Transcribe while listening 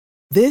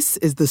This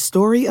is the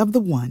story of the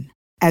one.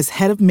 As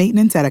head of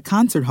maintenance at a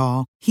concert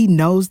hall, he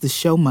knows the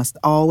show must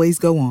always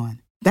go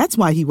on. That's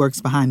why he works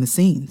behind the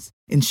scenes,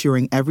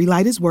 ensuring every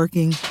light is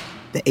working,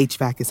 the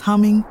HVAC is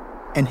humming,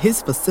 and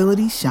his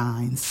facility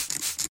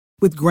shines.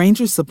 With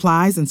Grainger's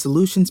supplies and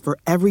solutions for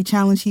every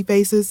challenge he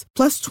faces,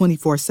 plus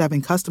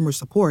 24/7 customer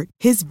support,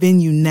 his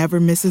venue never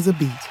misses a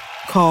beat.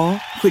 Call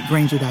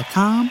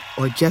quickgrainger.com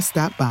or just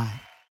stop by.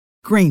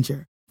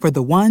 Grainger, for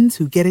the ones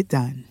who get it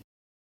done.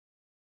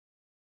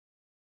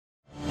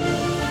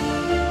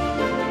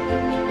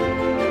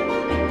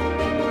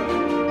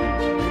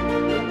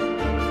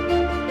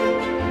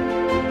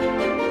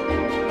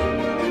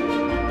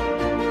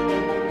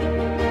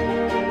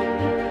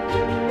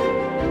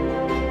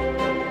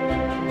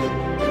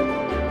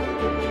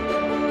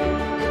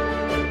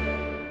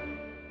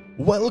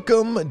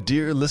 Welcome,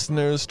 dear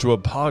listeners, to a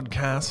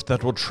podcast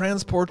that will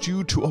transport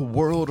you to a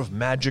world of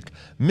magic,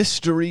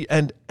 mystery,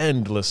 and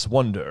endless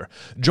wonder.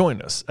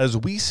 Join us as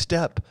we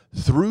step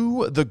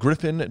through the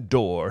Griffin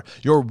Door,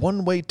 your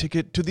one-way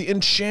ticket to the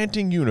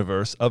enchanting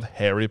universe of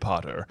Harry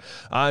Potter.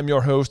 I'm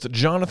your host,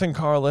 Jonathan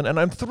Carlin, and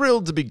I'm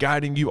thrilled to be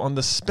guiding you on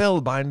the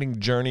spellbinding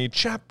journey,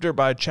 chapter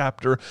by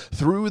chapter,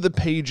 through the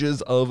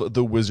pages of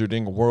the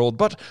wizarding world.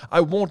 But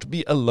I won't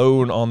be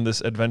alone on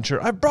this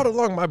adventure. I've brought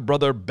along my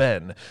brother,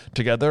 Ben.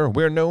 Together,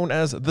 we're known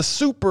as the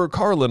Super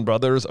Carlin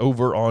Brothers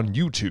over on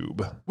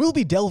YouTube. We'll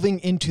be delving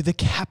into the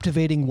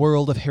captivating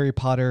world of Harry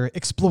Potter,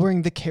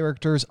 exploring the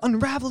characters,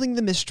 unraveling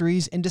the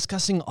mysteries, and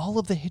discussing all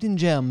of the hidden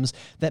gems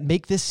that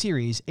make this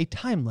series a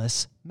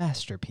timeless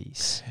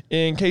masterpiece.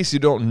 In case you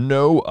don't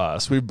know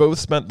us, we've both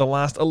spent the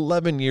last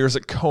 11 years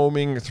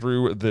combing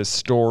through this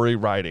story,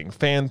 writing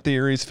fan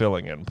theories,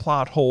 filling in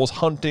plot holes,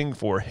 hunting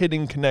for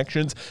hidden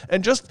connections,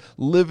 and just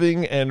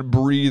living and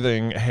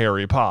breathing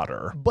Harry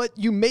Potter. But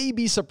you may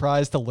be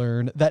surprised to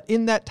learn that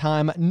in that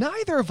time,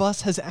 neither of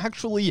us has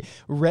actually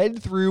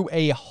read through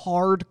a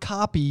hard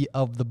copy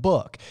of the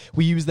book.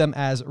 We use them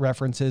as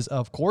references,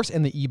 of course,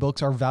 and the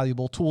ebooks are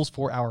valuable tools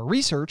for our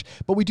research,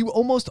 but we do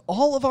almost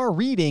all of our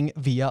reading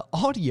via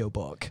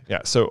audiobook. Yeah,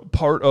 so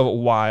part of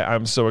why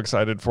I'm so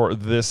excited for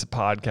this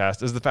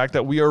podcast is the fact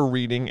that we are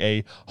reading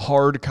a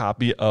hard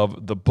copy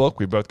of the book.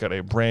 We both got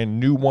a brand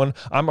new one.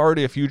 I'm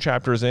already a few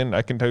chapters in.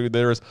 I can tell you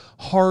there is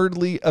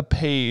hardly a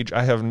page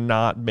I have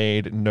not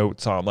made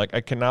notes on. Like,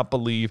 I cannot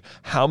believe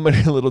how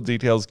many little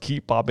details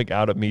keep popping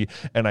out at me,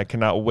 and I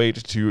cannot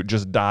wait to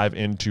just dive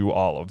into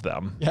all of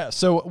them. Yeah,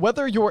 so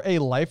whether you're a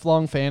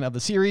lifelong fan of the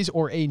series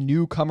or a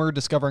newcomer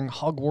discovering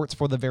Hogwarts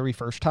for the very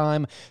first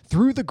time,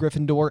 Through the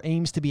Griffin Door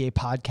aims to be a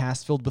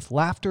podcast filled with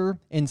laughter,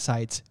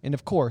 insights, and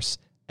of course,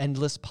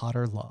 endless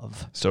Potter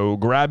love. So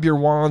grab your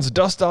wands,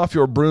 dust off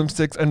your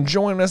broomsticks, and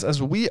join us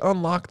as we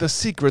unlock the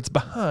secrets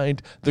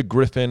behind the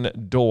Griffin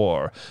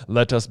Door.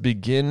 Let us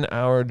begin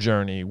our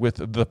journey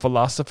with the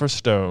Philosopher's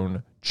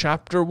Stone,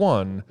 Chapter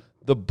 1,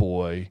 The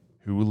Boy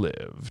Who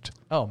Lived.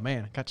 Oh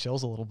man, I got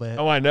chills a little bit.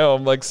 Oh, I know.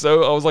 I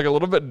was like a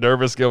little bit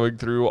nervous going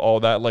through all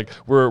that. Like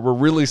we're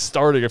really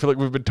starting. I feel like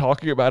we've been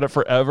talking about it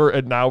forever,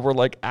 and now we're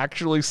like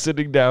actually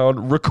sitting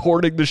down,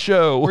 recording the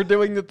show. We're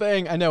doing the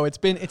thing. I know it's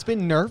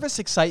been nervous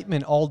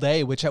excitement all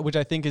day, which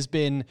I think has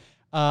been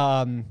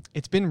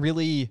it's been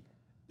really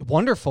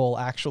wonderful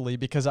actually,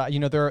 because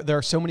there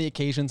are so many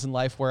occasions in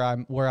life where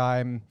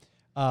I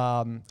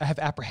have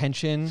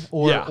apprehension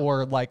or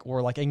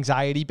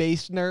anxiety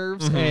based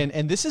nerves. Mm-hmm.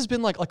 And this has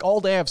been like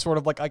all day I've sort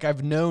of like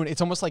I've known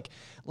it's almost like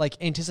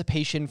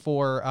anticipation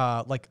for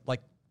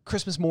like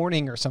Christmas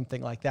morning or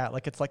something like that.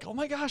 Like, it's like, oh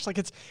my gosh, like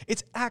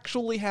it's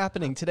actually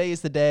happening. Today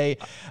is the day.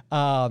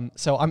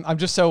 So I'm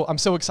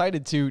so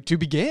excited to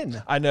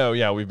begin. I know.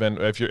 Yeah. We've been,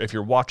 if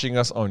you're watching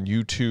us on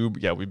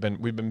YouTube, yeah, we've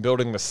been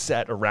building the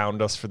set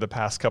around us for the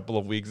past couple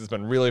of weeks. It's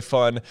been really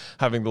fun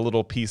having the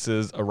little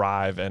pieces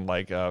arrive and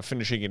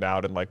finishing it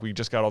out. And we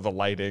just got all the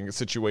lighting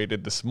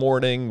situated this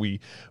morning. We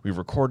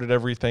recorded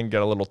everything,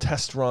 got a little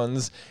test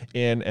runs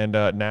in, and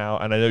now,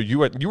 and I know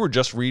you were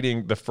just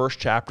reading the first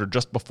chapter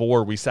just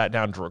before we sat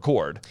down to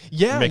record.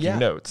 Making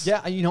notes. Yeah,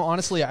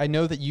 honestly, I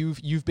know that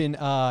you've been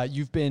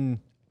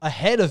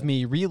ahead of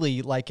me,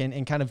 really,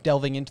 and kind of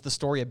delving into the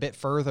story a bit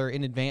further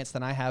in advance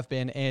than I have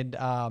been, and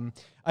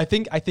I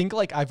think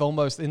I've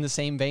almost, in the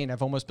same vein,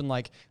 I've almost been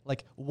like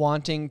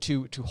wanting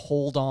to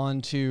hold on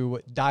to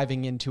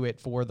diving into it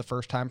for the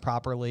first time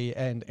properly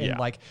and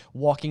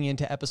walking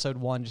into episode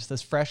 1 just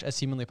as fresh as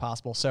seemingly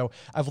possible. So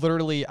I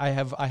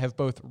have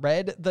both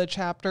read the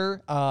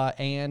chapter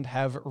and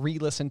have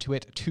re-listened to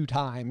it 2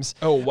 times.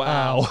 Oh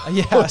wow.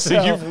 Yeah.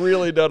 So you've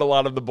really done a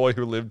lot of The Boy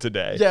Who Lived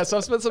today. Yeah, so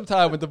I've spent some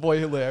time with The Boy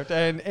Who Lived,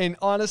 and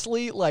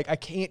honestly, I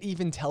can't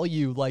even tell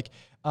you,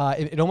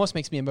 it almost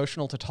makes me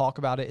emotional to talk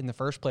about it in the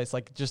first place.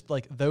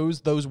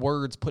 Those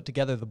words put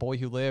together, The Boy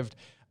Who Lived,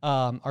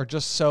 are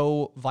just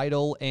so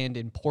vital and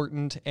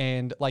important.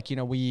 And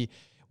we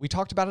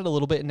talked about it a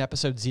little bit in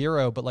episode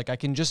 0, but I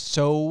can just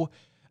so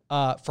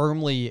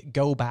firmly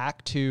go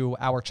back to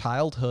our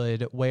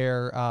childhood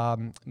where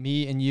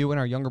me and you and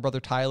our younger brother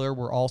Tyler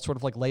were all sort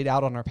of laid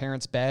out on our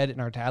parents' bed, and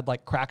our dad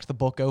cracked the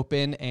book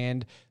open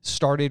and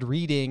started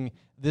reading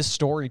this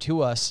story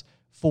to us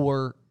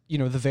for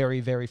the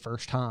very, very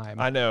first time.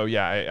 I know,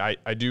 yeah,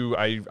 I do.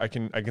 I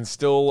can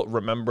still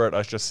remember it. I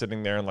was just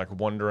sitting there and like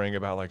wondering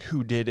about like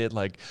who did it,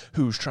 like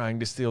who's trying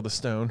to steal the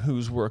stone,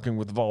 who's working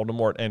with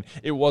Voldemort, and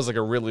it was like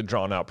a really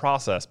drawn out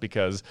process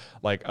because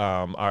like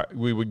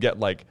we would get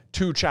like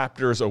 2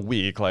 chapters a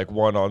week, like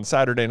one on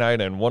Saturday night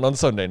and one on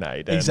Sunday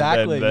night. And,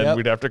 Exactly. And then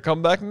we'd have to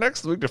come back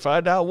next week to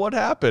find out what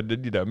happened.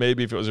 And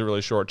maybe if it was a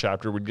really short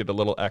chapter, we'd get a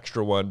little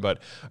extra one.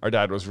 But our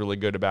dad was really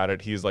good about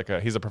it. He's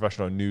a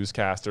professional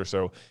newscaster,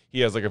 so he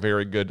has like a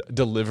very good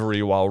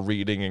delivery while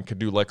reading and could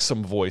do like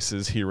some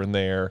voices here and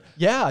there.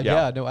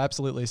 Yeah, no,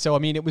 absolutely. So I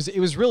mean, it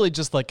was really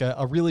just like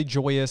a really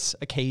joyous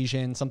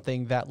occasion,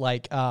 something that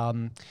like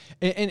and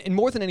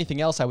more than anything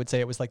else, I would say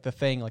it was like the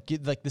thing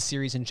like the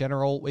series in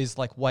general is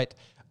like what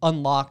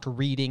unlocked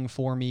reading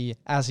for me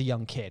as a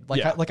young kid.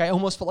 Like I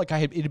almost felt like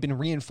it had been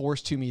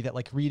reinforced to me that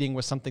like reading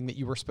was something that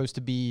you were supposed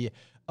to be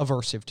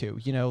aversive to,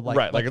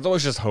 like it's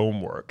always just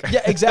homework.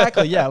 Yeah,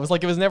 exactly. Yeah.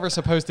 It was never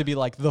supposed to be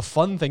like the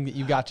fun thing that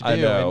you got to do. I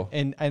know.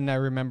 And I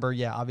remember,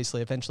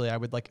 obviously eventually I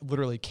would like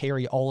literally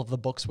carry all of the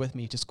books with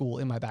me to school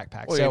in my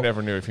backpack. Well, you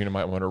never knew if you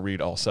might want to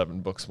read all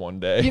 7 books one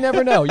day. You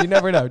never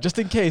know. Just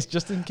in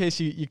case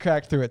you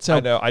crack through it. So I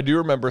know. I do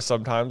remember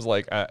sometimes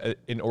like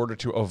in order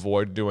to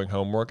avoid doing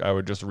homework, I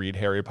would just read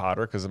Harry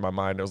Potter because in my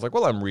mind I was like,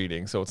 well, I'm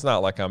reading, so it's not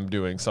like I'm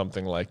doing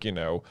something like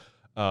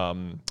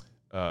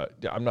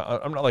I'm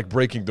not like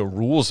breaking the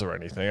rules or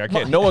anything. I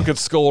can't. No one could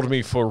scold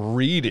me for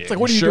reading. It's like,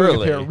 what are you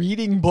doing up here?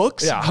 Reading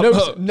books?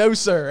 Yeah. No,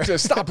 sir.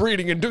 Stop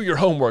reading and do your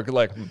homework.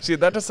 Like, see,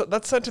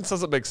 that sentence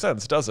doesn't make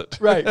sense, does it?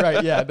 Right.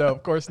 Yeah, no,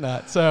 of course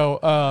not. So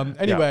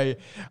anyway,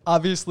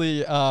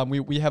 obviously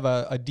we have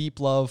a deep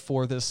love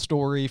for this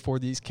story, for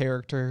these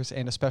characters,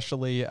 and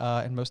especially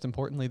and most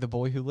importantly, the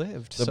boy who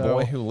lived. The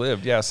boy who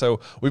lived. Yeah.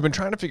 So we've been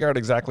trying to figure out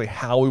exactly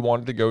how we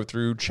wanted to go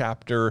through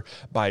chapter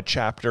by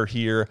chapter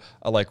here.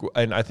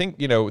 And I think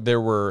there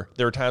were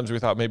times we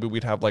thought maybe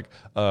we'd have like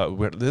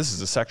this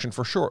is a section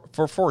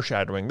for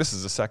foreshadowing, this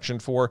is a section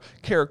for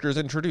characters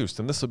introduced,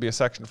 and this will be a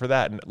section for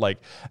that. And like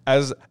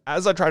as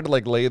I tried to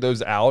like lay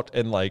those out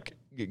and like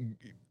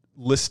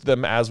list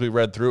them as we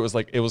read through,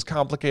 it was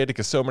complicated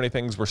because so many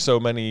things were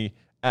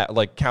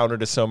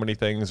counted as so many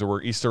things or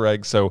were Easter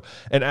eggs. So,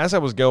 and as I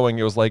was going,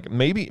 it was like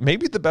maybe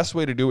the best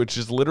way to do it is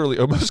just literally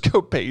almost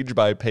go page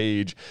by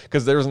page,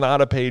 because there's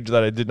not a page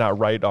that I did not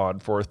write on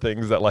for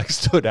things that like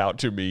stood out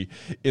to me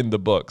in the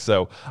book.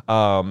 So,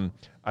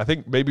 I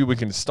think maybe we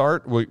can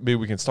start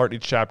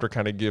each chapter,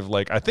 kind of give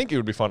like, I think it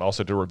would be fun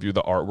also to review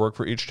the artwork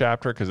for each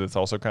chapter because it's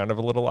also kind of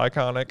a little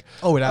iconic.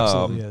 Oh, it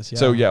absolutely is. Yeah.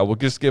 So we'll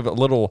just give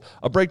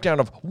a breakdown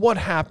of what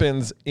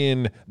happens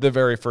in the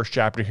very first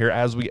chapter here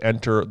as we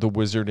enter the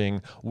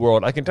wizarding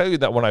world. I can tell you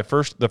that when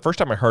the first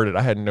time I heard it,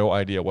 I had no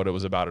idea what it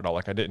was about at all.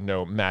 Like I didn't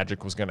know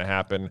magic was going to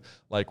happen.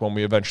 Like when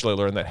we eventually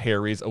learned that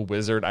Harry's a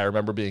wizard, I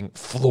remember being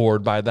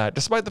floored by that,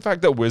 despite the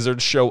fact that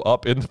wizards show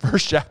up in the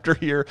first chapter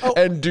here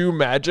and do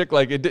magic.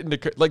 Like it didn't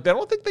occur. Like I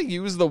don't think they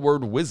use the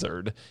word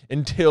wizard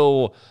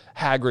until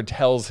Hagrid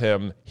tells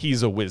him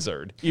he's a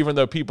wizard, even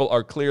though people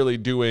are clearly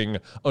doing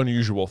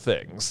unusual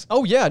things.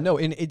 Oh yeah, no,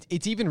 and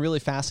it's even really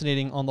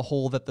fascinating on the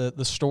whole that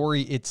the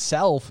story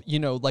itself,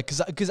 like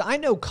because I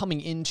know coming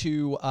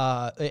into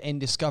and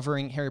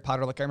discovering Harry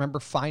Potter, like I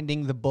remember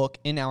finding the book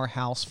in our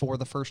house for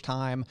the first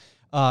time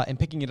and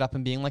picking it up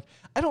and being like,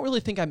 I don't really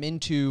think I'm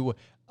into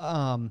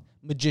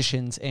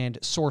magicians and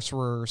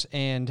sorcerers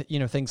and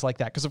things like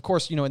that, because of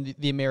course in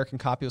the American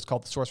copy it was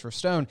called the Sorcerer's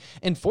Stone,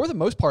 and for the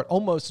most part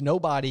almost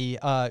nobody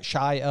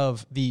shy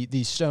of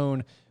the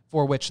stone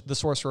for which the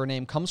sorcerer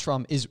name comes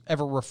from is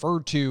ever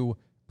referred to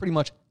pretty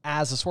much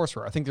as a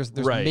sorcerer. I think there's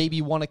right.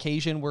 Maybe one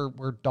occasion where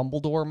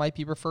Dumbledore might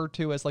be referred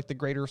to as like the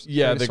greatest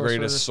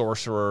greatest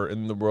sorcerer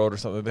in the world or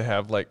something. They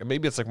have like,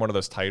 maybe it's like one of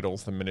those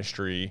titles the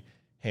Ministry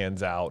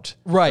hands out,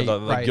 right?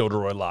 Like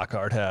Gilderoy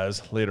Lockhart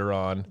has later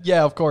on.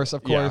 Yeah, of course.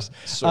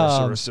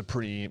 Sorcerer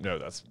Supreme. No,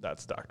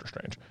 that's Doctor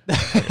Strange.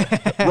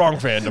 Wrong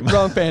fandom.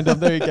 Wrong fandom.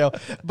 There you go.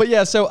 But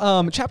yeah,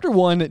 so chapter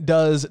 1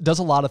 does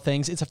a lot of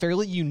things. It's a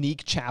fairly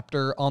unique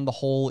chapter on the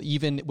whole,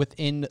 even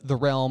within the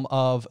realm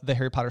of the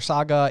Harry Potter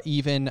saga.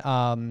 Even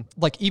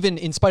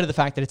in spite of the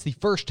fact that it's the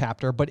first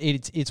chapter, but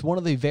it's one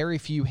of the very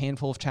few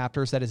handful of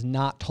chapters that is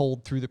not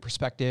told through the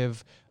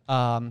perspective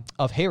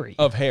of Harry.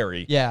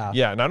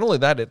 Yeah. Not only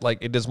that,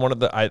 it is one of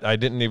the I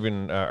didn't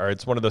even or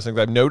it's one of those things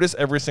I've noticed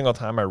every single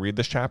time I read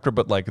this chapter,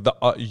 but like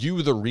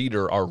the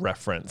reader are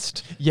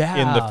referenced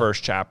in the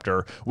first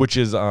chapter, which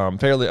is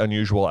fairly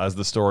unusual as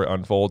the story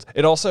unfolds.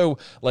 It also,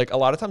 like, a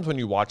lot of times when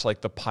you watch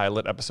like the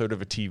pilot episode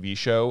of a TV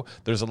show,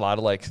 there's a lot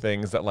of like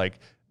things that like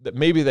that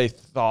maybe they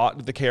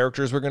thought the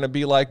characters were going to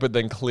be like, but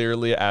then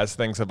clearly as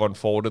things have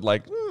unfolded,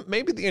 like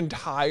maybe the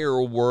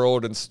entire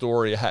world and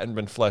story hadn't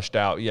been fleshed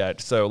out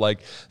yet. So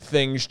like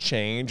things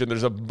change, and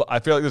I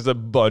feel like there's a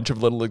bunch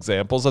of little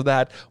examples of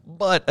that.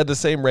 But at the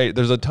same rate,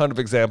 there's a ton of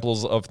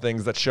examples of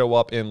things that show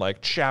up in like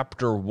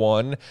chapter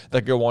 1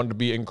 that go on to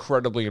be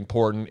incredibly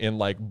important in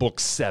like book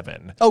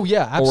 7. Oh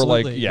yeah,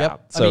 absolutely. Or like, yeah.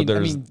 Yep. So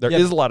there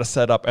is a lot of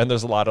setup, and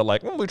there's a lot of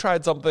like, we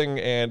tried something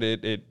and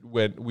it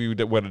went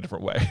a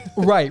different way.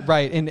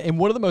 Right. And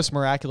one of the most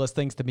miraculous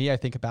things to me, I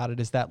think about it,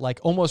 is that like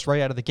almost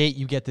right out of the gate,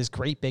 you get this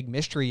great big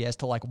mystery as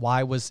to like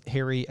why was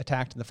Harry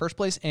attacked in the first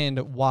place, and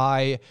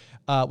why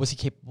was he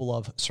capable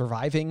of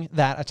surviving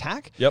that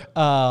attack. Yep.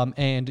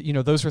 And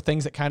those are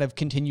things that kind of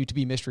continue to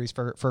be mysteries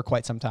for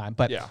quite some time.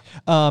 But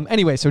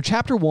anyway, so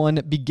chapter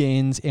 1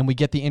 begins, and we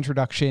get the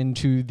introduction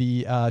to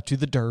the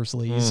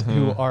Dursleys,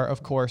 who are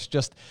of course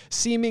just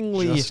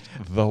seemingly just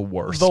the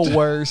worst. The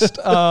worst.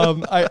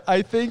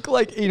 I think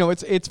like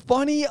it's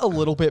funny a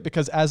little bit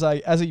because as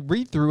I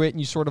read through it and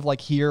you sort of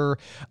like hear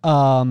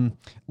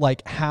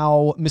like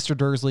how Mr.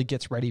 Dursley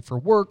gets ready for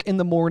work in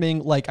the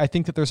morning, like I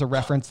think that there's a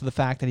reference to the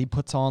fact that he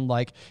puts on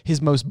like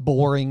his most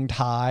boring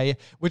tie,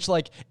 which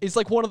like is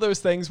like one of those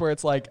things where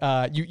it's like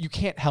you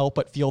can't help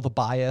but feel the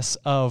bias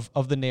of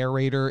the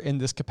narrator in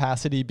this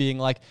capacity being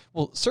like,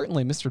 well,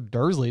 certainly Mr.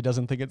 Dursley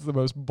doesn't think it's the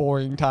most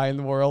boring tie in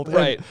the world.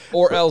 Right.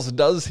 Or else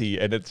does he?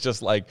 And it's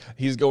just like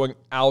he's going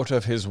out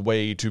of his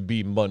way to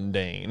be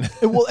mundane.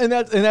 Well, and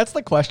that's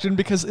the question,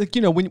 because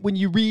when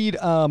you read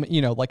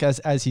like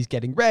as he's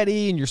getting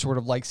ready and you're sort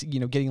of like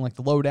getting like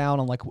the lowdown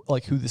on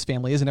like who this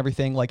family is and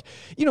everything, like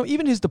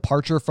even his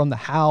departure from the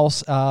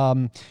house,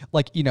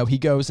 he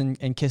goes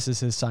and kisses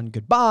his son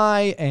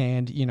goodbye,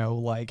 and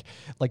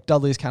like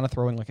Dudley's kind of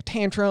throwing like a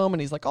tantrum,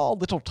 and he's like, oh,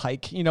 little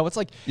tyke, it's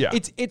like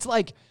it's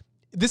like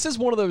this is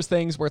one of those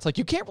things where it's like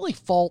you can't really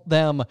fault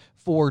them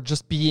for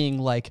just being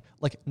like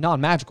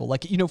non-magical.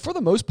 Like, for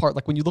the most part,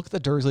 like when you look at the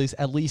Dursleys,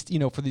 at least,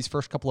 for these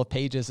first couple of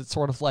pages, it's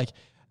sort of like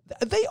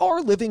they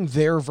are living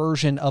their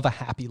version of a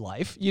happy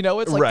life.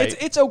 It's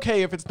like, it's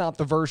okay if it's not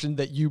the version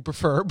that you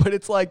prefer, but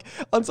it's like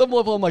on some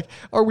level, I'm like,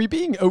 are we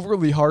being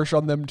overly harsh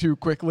on them too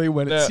quickly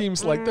when it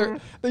seems like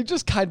they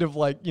just kind of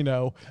like,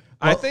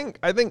 I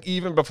think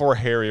even before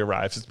Harry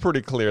arrives, it's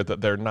pretty clear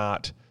that they're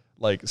not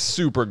like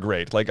super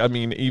great. Like, I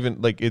mean,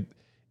 even like it,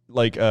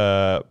 like,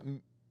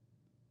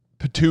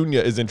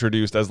 Petunia is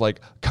introduced as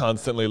like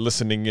constantly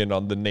listening in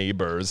on the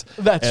neighbors.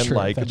 That's true.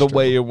 And like the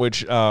way in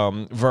which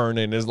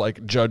Vernon is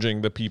like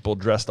judging the people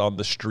dressed on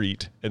the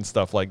street and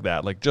stuff like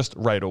that, like just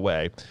right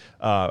away.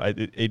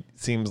 It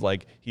seems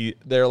like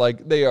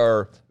they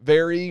are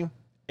very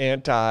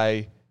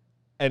anti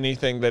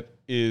anything that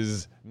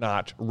is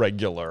not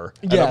regular.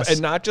 Yes. And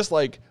not just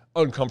like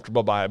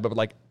uncomfortable by it, but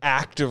like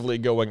actively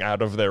going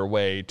out of their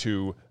way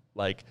to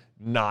like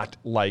not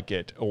like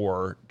it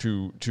or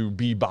to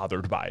be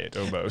bothered by it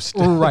almost.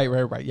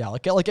 Right. Yeah.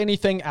 Like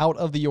anything out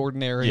of the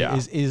ordinary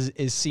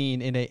is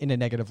seen in a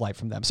negative light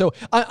from them. So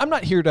I'm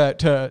not here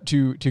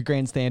to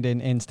grandstand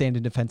and stand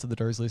in defense of the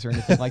Dursleys or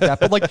anything like that.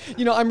 But like,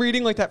 I'm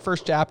reading like that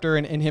first chapter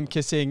and him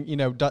kissing,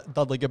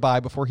 Dudley goodbye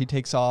before he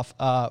takes off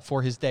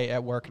for his day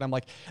at work. And I'm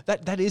like,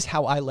 that is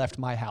how I left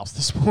my house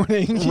this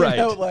morning.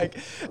 Right.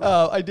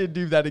 I did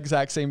do that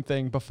exact same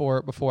thing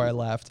before I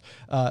left,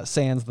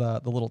 sans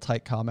the little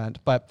tight comment.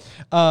 But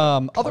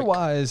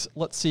otherwise,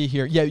 let's see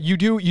here. Yeah, you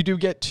do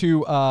get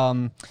to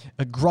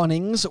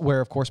Grunnings,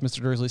 where of course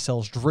Mr. Dursley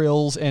sells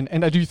drills,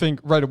 and I do think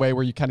right away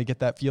where you kind of get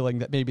that feeling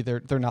that maybe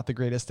they're not the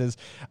greatest is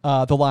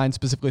the line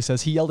specifically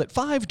says he yelled at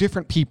 5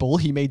 different people,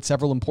 he made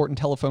several important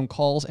telephone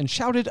calls, and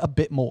shouted a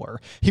bit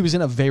more. He was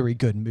in a very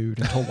good mood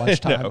until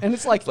lunchtime, and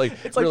it's like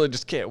really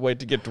just can't wait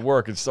to get to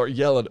work and start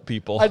yelling at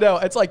people. I know,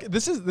 it's like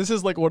this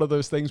is like one of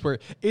those things where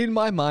in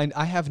my mind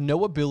I have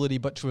no ability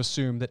but to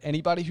assume that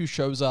anybody who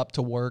shows up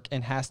to work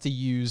and has to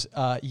use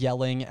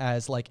yelling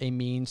as like a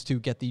means to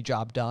get the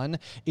job done,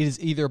 it is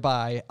either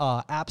by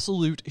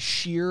absolute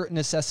sheer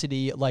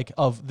necessity, like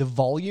of the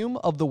volume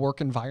of the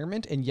work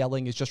environment, and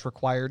yelling is just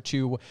required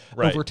to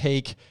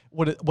overtake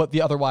what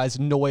the otherwise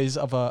noise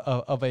of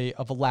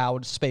a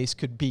loud space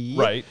could be.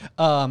 Right.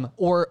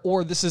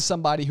 Or this is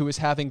somebody who is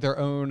having their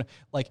own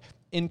like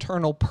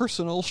internal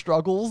personal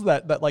struggles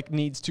that like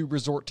needs to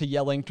resort to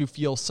yelling to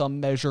feel some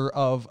measure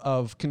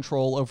of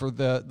control over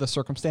the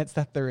circumstance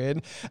that they're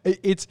in.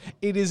 It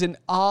is an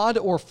odd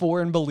or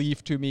foreign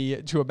belief to me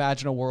to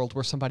imagine a world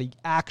where somebody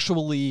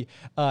actually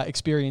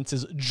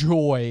experiences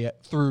joy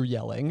through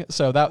yelling.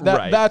 So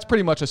that's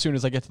pretty much as soon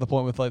as I get to the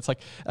point with it's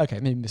like, okay,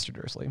 maybe Mr.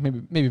 Dursley,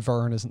 maybe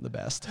Vern isn't the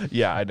best.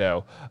 Yeah, I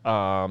know.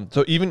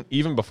 So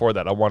even before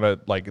that, I want to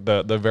like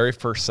the very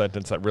first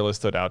sentence that really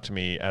stood out to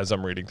me as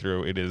I'm reading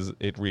through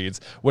it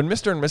reads, when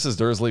Mr. and Mrs.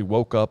 Dursley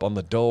woke up on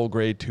the dull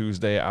gray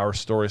Tuesday our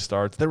story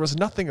starts, there was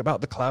nothing about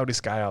the cloudy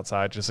sky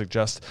outside to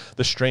suggest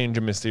the strange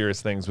and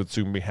mysterious things would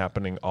soon be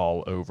happening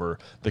all over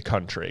the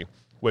country.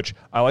 Which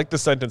I like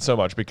this sentence so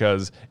much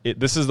because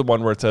this is the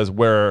one where it says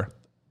where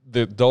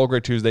the dull gray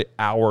Tuesday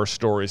our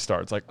story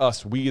starts. Like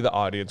us, we the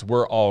audience,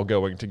 we're all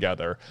going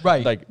together.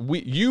 Right. Like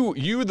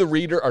you the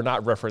reader are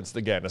not referenced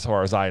again as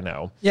far as I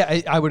know.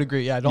 Yeah, I would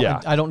agree. Yeah,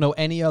 I don't know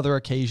any other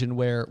occasion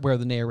where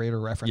the narrator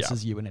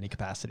references you in any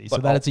capacity. So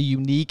that is a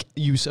unique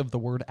use of the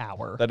word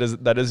our. That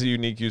is a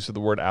unique use of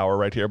the word our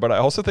right here. But I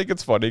also think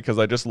it's funny because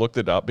I just looked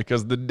it up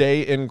because the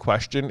day in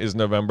question is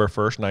November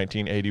 1st,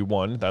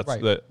 1981. That's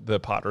right. The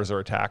Potters are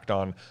attacked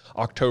on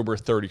October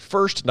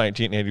 31st,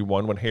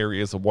 1981 when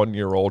Harry is a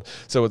 1-year-old.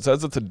 So it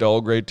says it's a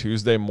dull gray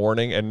Tuesday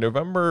morning, and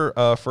November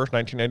 1st,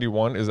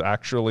 1991 is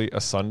actually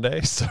a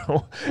Sunday.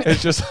 So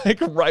it's just like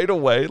right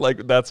away,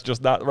 like that's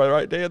just not the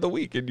right day of the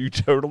week. And you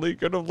totally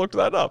could have looked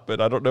that up.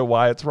 And I don't know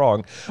why it's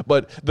wrong.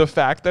 But the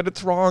fact that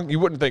it's wrong, you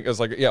wouldn't think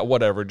it's like, yeah,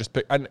 whatever. Just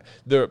pick. And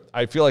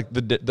I feel like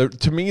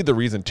to me, the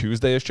reason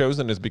Tuesday is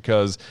chosen is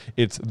because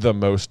it's the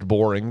most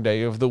boring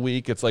day of the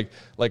week. It's like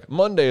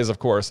Monday is, of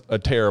course, a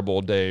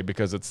terrible day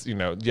because it's, you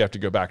have to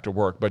go back to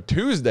work. But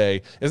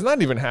Tuesday is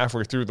not even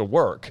halfway through the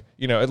work.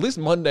 At least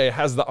Monday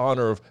has the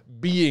honor of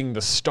being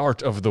the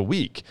start of the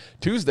week.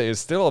 Tuesday is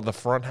still at the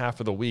front half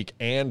of the week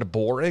and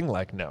boring.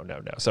 Like, no.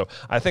 So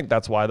I think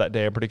that's why that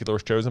day in particular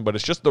was chosen, but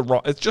it's just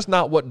it's just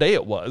not what day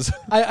it was.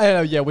 I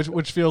know, yeah,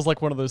 which feels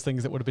like one of those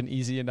things that would have been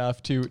easy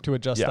enough to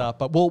adjust up.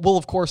 But we'll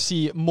of course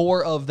see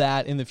more of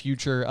that in the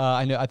future.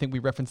 I think we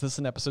referenced this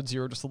in episode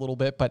 0 just a little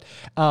bit, but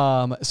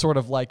sort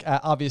of like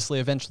obviously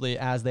eventually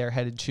as they're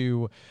headed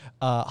to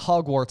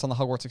Hogwarts on the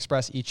Hogwarts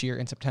Express each year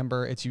in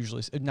September, it's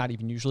usually, not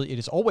even usually, it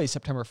is always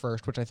September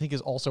 1st, which I think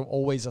is also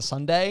always a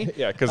Sunday.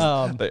 Yeah,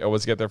 because they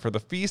always get there for the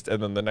feast,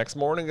 and then the next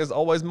morning is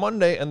always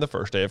Monday and the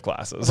first day of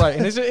classes. Right,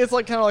 and it's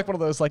like kind of like one of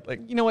those like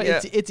you know what,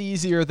 yeah. It's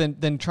easier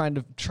than trying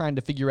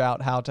to figure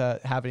out how to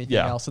have anything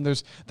else,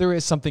 and there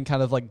is something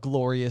kind of like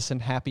glorious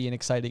and happy and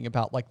exciting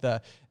about like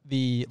the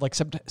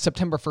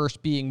September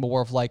 1st being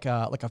more of like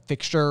a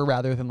fixture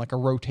rather than like a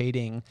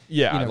rotating.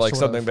 Yeah, like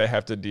something they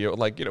have to deal with.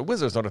 Like,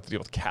 wizards don't have to deal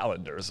with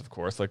calendars, of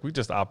course. Like, we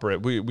just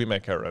operate, we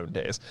make our own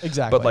days.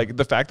 Exactly. But like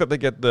the fact that they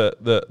get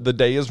the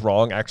day is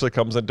wrong actually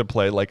comes into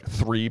play like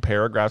 3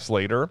 paragraphs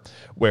later,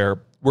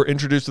 where we're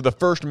introduced to the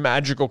first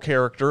magical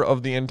character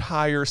of the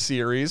entire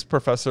series,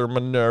 Professor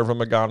Minerva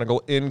McGonagall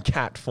in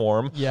cat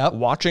form,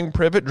 watching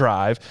Privet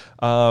Drive,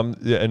 and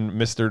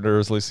Mr.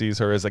 Dursley sees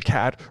her as a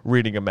cat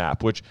reading a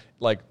map, which,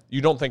 like,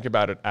 you don't think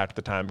about it at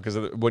the time, because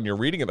when you're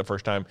reading it the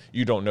first time,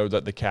 you don't know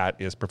that the cat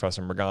is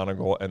Professor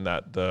McGonagall and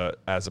that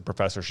as a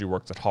professor she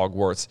works at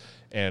Hogwarts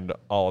and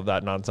all of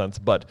that nonsense.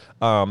 But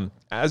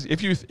as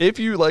if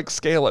you like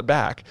scale it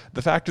back,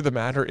 the fact of the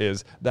matter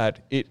is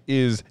that it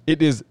is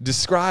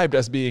described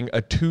as being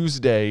a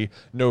Tuesday,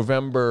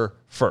 November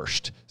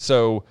 1st.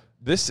 So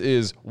this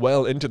is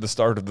well into the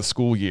start of the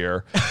school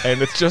year,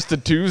 and it's just a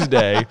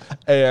Tuesday,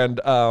 and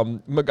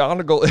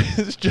McGonagall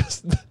is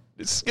just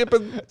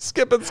skipping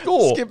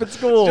school.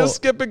 Just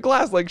skipping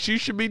class. Like, she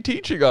should be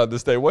teaching on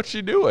this day. What's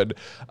she doing?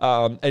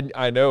 And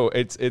I know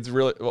it's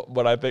really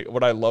what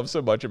I love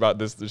so much about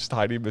this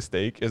tiny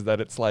mistake is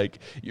that it's like,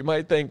 you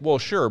might think, well,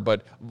 sure,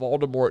 but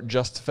Voldemort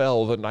just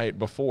fell the night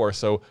before,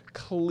 so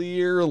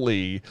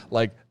clearly,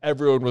 like,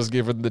 everyone was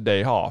given the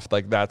day off.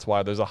 Like, that's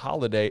why there's a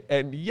holiday.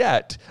 And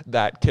yet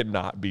that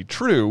cannot be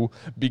true,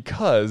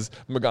 because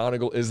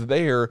McGonagall is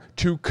there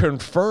to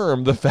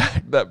confirm the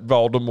fact that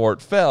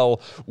Voldemort fell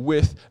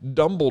with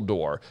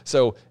Dumbledore.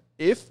 So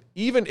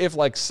even if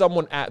like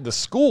someone at the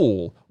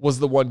school was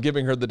the one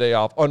giving her the day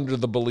off under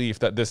the belief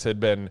that this had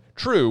been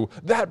true,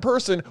 that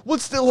person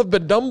would still have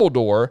been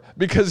Dumbledore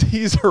because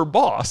he's her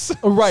boss.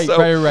 Right.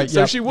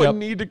 So she wouldn't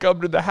need to come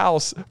to the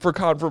house for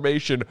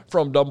confirmation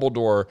from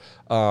Dumbledore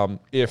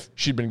if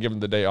she'd been given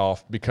the day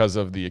off because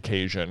of the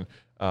occasion.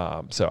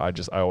 So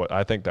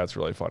I think that's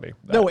really funny.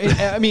 No,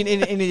 I mean,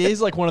 and it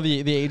is like one of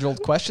the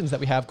age-old questions that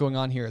we have going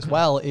on here as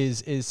well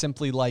is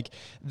simply like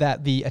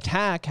that the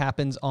attack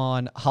happens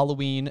on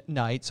Halloween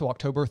night, so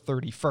October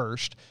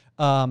 31st.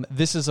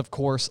 This is, of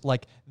course,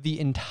 like the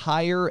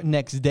entire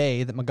next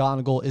day that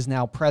McGonagall is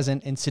now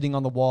present and sitting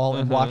on the wall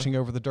and watching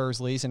over the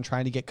Dursleys and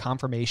trying to get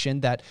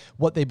confirmation that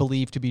what they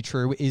believe to be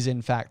true is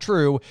in fact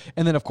true.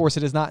 And then, of course,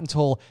 it is not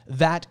until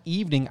that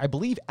evening, I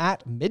believe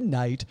at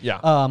midnight,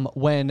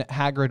 when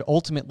Hagrid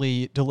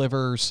ultimately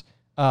delivers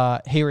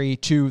Harry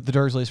to the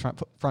Dursleys'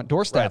 front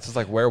doorstep. Right, so it's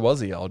like, where was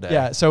he all day?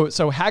 Yeah, so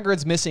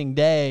Hagrid's missing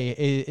day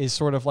is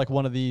sort of like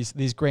one of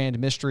these grand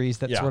mysteries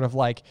that sort of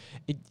like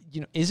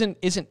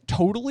isn't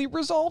totally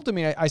resolved. I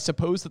mean, I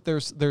suppose that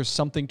there's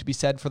something to be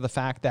said for the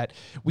fact that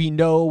we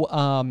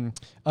know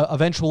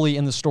eventually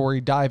in the story,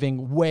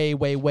 diving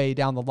way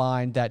down the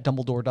line, that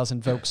Dumbledore does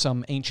invoke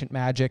some ancient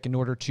magic in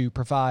order to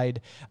provide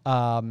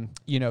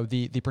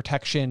the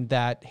protection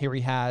that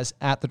Harry has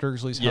at the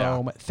Dursleys'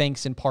 home,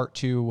 thanks in part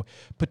to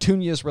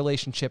Petunia's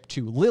relationship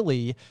to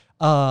Lily,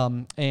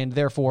 and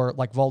therefore,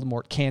 like,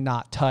 Voldemort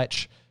cannot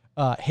touch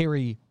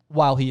Harry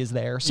while he is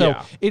there. So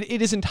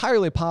it is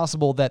entirely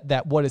possible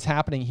that what is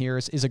happening here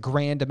is a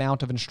grand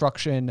amount of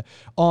instruction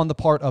on the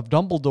part of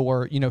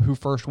Dumbledore, who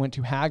first went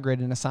to Hagrid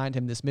and assigned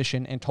him this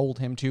mission and told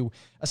him to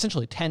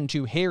essentially tend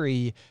to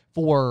Harry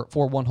for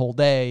one whole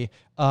day,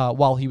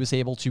 while he was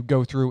able to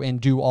go through and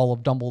do all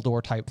of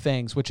Dumbledore type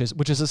things, which is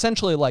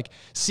essentially like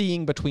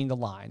seeing between the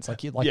lines. What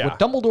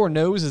Dumbledore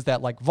knows is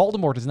that, like,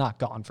 Voldemort is not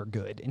gone for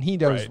good, and he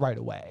knows right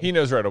away. He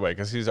knows right away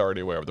because he's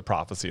already aware of the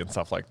prophecy and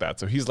stuff like that.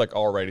 So he's like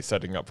already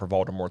setting up for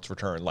Voldemort's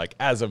return, like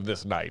as of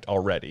this night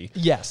already.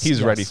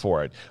 He's ready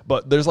for it.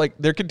 But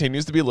there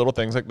continues to be little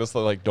things like this that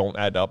like don't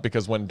add up,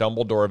 because when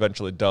Dumbledore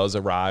eventually does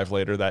arrive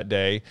later that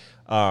day,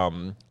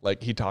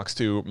 like he talks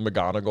to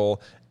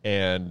McGonagall,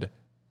 and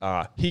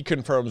he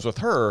confirms with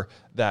her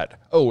that,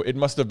 oh, it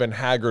must have been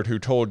Hagrid who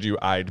told you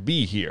I'd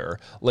be here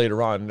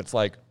later on. And it's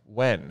like,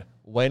 when?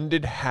 When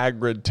did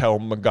Hagrid tell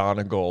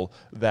McGonagall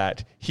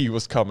that he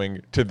was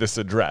coming to this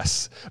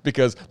address?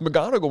 Because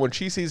McGonagall, when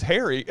she sees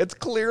Harry, it's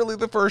clearly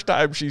the first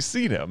time she's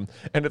seen him.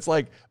 And it's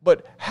like,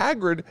 but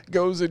Hagrid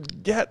goes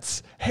and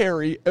gets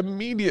Harry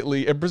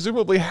immediately and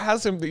presumably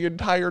has him the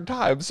entire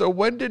time. So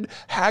when did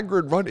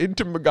Hagrid run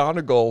into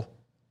McGonagall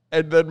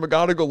and then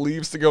McGonagall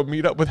leaves to go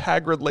meet up with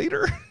Hagrid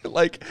later?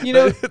 Like,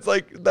 it's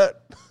like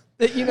that...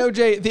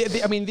 Jay,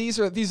 these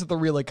are the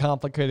really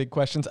complicated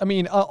questions. I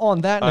mean,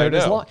 on that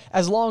note,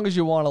 as long as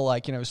you want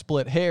to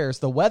split hairs,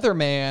 the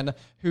weatherman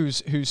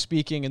who's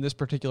speaking in this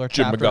particular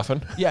chapter, Jim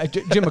McGuffin. Yeah,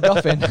 Jim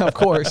McGuffin, of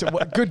course.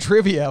 Good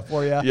trivia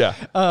for you. Yeah.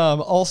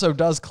 Also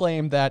does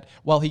claim that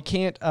while he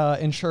can't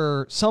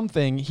ensure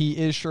something, he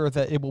is sure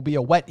that it will be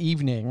a wet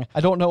evening. I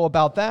don't know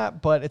about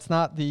that, but it's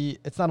not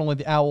only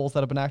the owls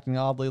that have been acting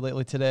oddly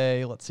lately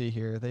today. Let's see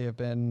here. They have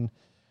been.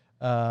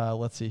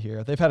 Let's see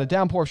here. They've had a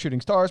downpour of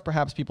shooting stars.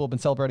 Perhaps people have been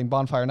celebrating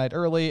Bonfire Night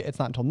early. It's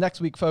not until next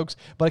week, folks,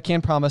 but I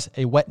can promise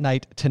a wet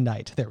night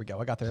tonight. There we go.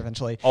 I got there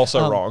eventually.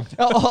 Also wrong.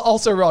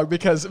 Also wrong,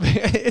 because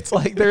it's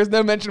like there's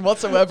no mention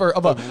whatsoever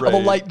of a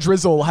light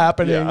drizzle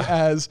happening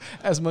as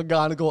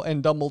McGonagall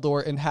and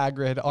Dumbledore and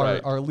Hagrid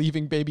are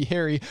leaving baby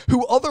Harry,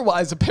 who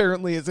otherwise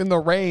apparently is in the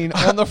rain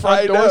on the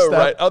front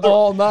doorstep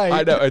all night.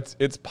 I know.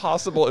 It's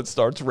possible it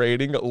starts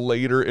raining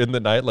later in the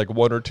night, like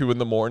 1 or 2 in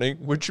the morning,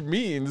 which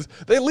means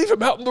they leave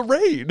him out in the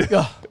rain,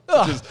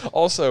 which is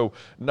also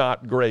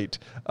not great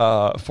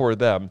for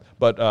them.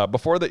 But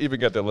before they even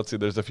get there, let's see,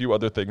 there's a few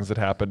other things that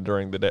happen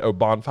during the day. Oh,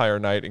 Bonfire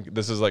Night.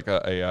 This is like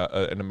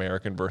an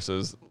American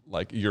versus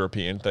like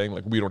European thing.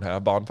 Like, we don't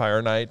have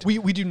Bonfire Night.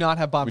 We do not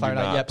have Bonfire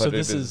Night yet. So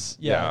this is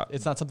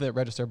it's not something that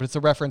registered, but it's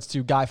a reference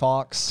to Guy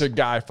Fawkes.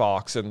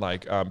 And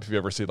like, if you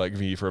ever see like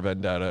V for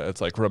Vendetta, it's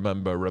like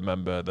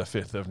remember the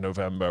 5th of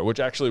November, which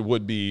actually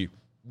would be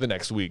the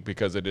next week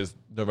because it is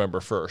November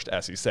 1st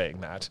as he's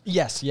saying that.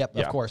 Yes,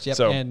 of course. Yep.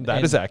 So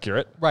that is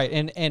accurate. Right.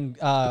 And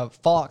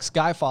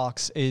Guy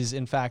Fawkes is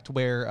in fact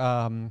where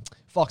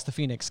Fawkes the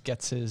Phoenix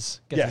gets his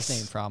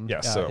name from.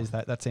 Yes. So is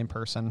that same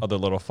person. Other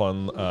little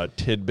fun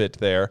tidbit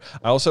there.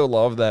 I also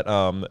love that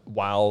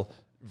while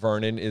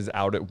Vernon is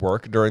out at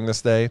work during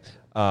this day,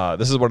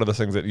 this is one of the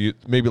things that you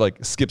maybe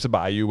like skips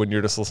by you when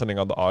you're just listening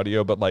on the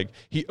audio, but like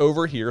he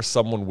overhears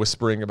someone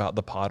whispering about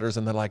the Potters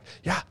and they're like,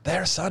 yeah,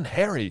 their son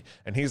Harry.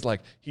 And he's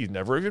like, he's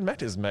never even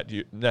met his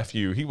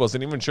nephew. He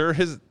wasn't even sure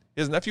his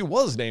nephew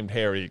was named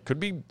Harry. Could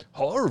be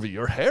Harvey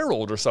or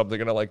Harold or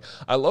something. And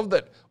I love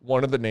that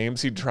one of the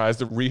names he tries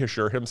to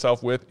reassure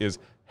himself with is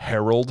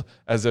Harold,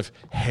 as if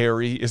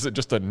Harry isn't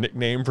just a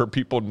nickname for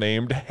people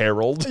named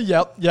Harold.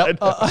 Yep.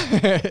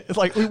 It's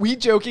like we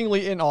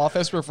jokingly in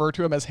office refer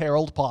to him as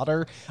Harold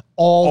Potter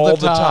all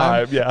the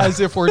time, as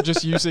if we're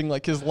just using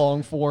like his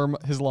long form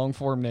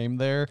name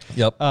there.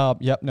 Yep.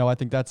 No, I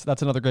think that's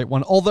another great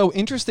one. Although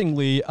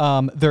interestingly,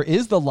 there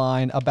is the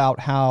line about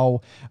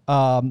how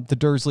the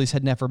Dursleys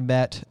had never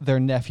met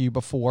their nephew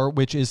before,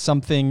 which is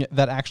something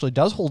that actually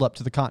does hold up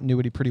to the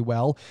continuity pretty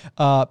well,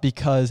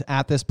 because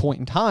at this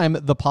point in time,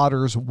 the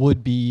Potters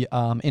would be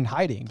in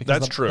hiding. Because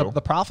that's true.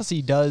 The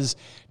prophecy does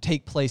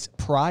take place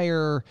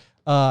prior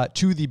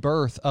to the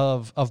birth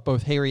of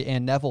both Harry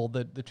and Neville,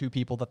 the two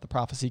people that the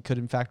prophecy could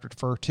in fact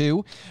refer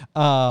to.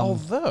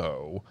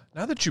 Although,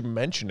 now that you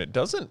mention it,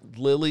 doesn't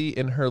Lily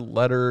in her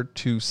letter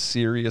to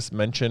Sirius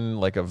mention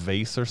like a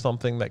vase or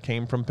something that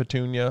came from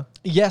Petunia?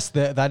 Yes,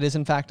 that is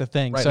in fact a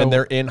thing. Right, so, and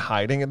they're in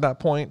hiding at that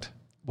point?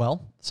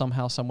 Well,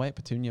 somehow, some way,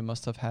 Petunia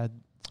must have had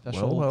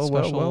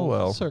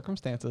special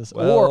circumstances.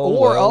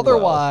 Or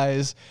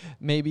otherwise,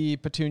 maybe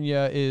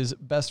Petunia is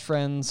best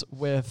friends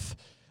with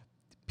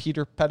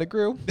Peter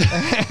Pettigrew,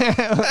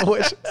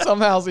 which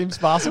somehow seems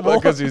possible.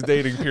 Because he's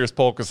dating Pierce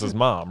Polkus's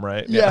mom,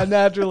 right? Yeah,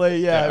 naturally.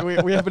 Yeah.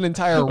 We have an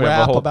entire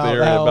rap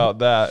about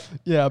that.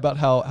 Yeah, about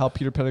how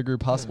Peter Pettigrew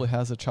possibly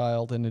has a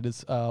child, and it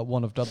is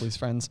one of Dudley's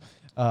friends,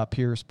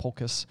 Pierce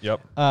Polkus. Yep.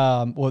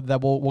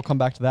 We'll come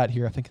back to that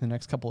here, I think, in the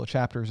next couple of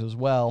chapters as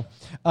well.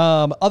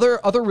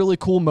 Other really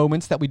cool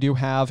moments that we do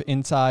have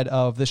inside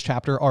of this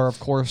chapter are, of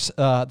course,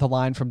 the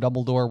line from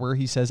Dumbledore where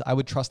he says, "I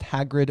would trust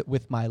Hagrid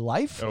with my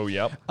life." Oh,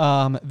 yep.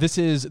 This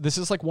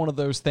is like one of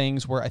those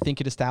things where I think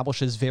it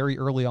establishes very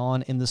early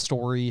on in the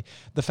story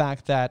the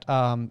fact that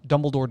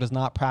Dumbledore does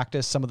not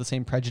practice some of the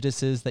same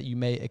prejudices that you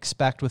may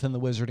expect within the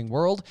wizarding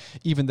world,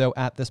 even though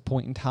at this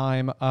point in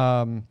time,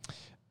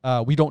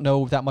 we don't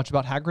know that much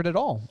about Hagrid at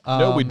all.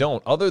 No, we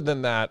don't. Other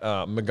than that,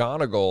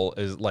 McGonagall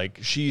is like,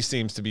 she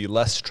seems to be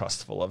less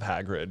trustful of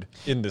Hagrid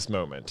in this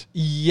moment.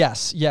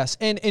 Yes.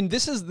 And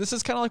this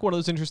is kind of like one of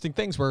those interesting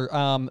things where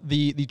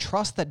the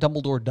trust that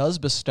Dumbledore does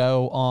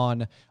bestow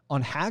on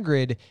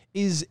Hagrid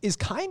is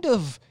kind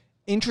of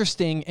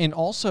interesting and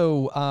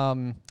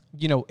also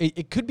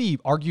it could be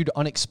argued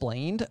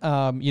unexplained,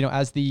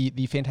 as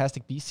the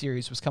Fantastic Beasts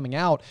series was coming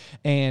out,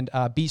 and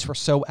beasts were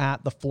so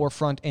at the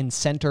forefront and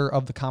center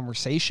of the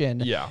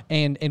conversation. Yeah.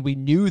 And we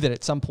knew that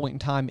at some point in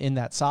time in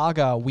that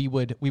saga, we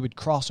would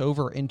cross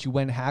over into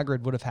when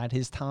Hagrid would have had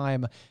his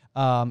time,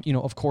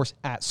 of course,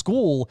 at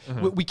school.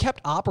 We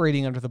kept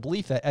operating under the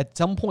belief that at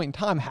some point in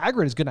time,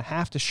 Hagrid is going to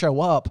have to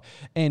show up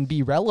and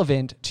be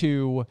relevant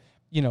to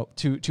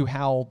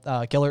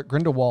how Gellert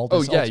Grindelwald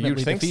is ultimately you'd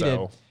think defeated.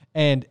 so.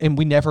 And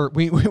we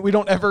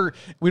don't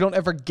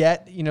ever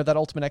get that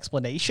ultimate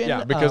explanation.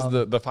 Yeah, because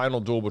the final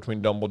duel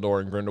between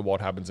Dumbledore and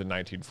Grindelwald happens in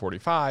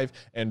 1945,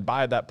 and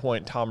by that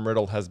point, Tom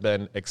Riddle has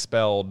been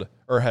expelled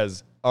or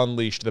has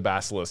unleashed the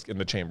basilisk in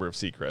the Chamber of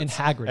Secrets. And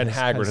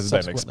Hagrid has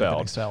been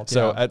expelled.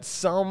 So at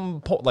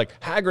some point,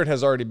 Hagrid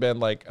has already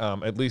been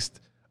at least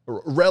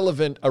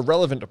a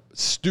relevant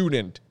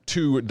student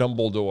to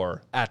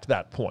Dumbledore at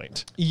that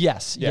point.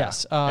 Yes.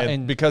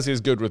 And because he's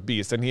good with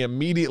beasts, and he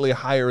immediately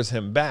hires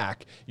him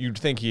back, you'd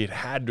think he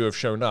had to have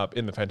shown up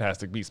in the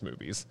Fantastic Beasts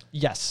movies.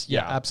 Yes,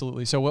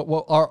 absolutely. So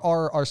what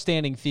our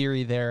standing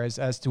theory there is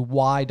as to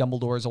why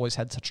Dumbledore has always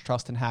had such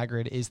trust in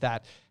Hagrid is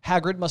that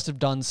Hagrid must have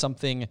done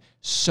something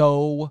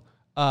so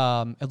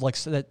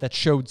that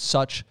showed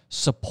such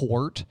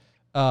support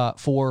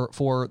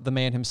for the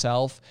man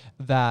himself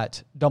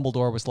that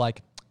Dumbledore was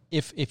like,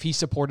 if he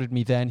supported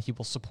me then, he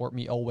will support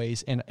me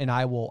always, and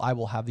I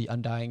will have the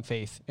undying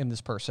faith in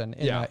this person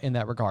in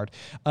that regard.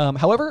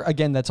 However,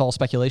 again, that's all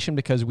speculation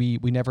because we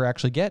never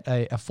actually get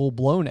a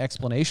full-blown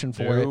explanation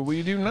for it.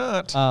 We do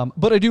not.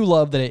 But I do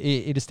love that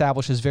it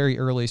establishes very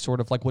early sort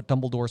of like what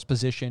Dumbledore's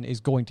position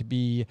is going to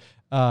be,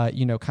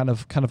 kind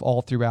of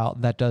all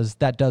throughout. That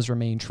does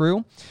remain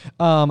true.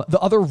 The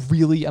other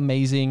really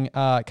amazing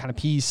kind of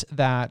piece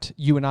that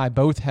you and I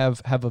both have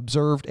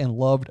observed and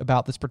loved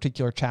about this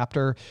particular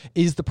chapter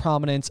is the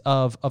prominence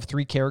of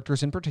three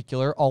characters in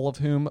particular, all of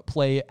whom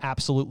play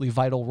absolutely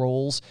vital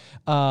roles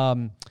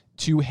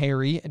to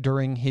Harry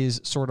during his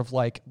sort of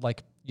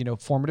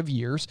formative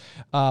years,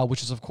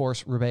 which is, of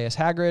course, Rubeus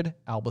Hagrid,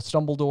 Albus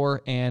Dumbledore,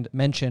 and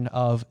mention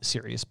of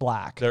Sirius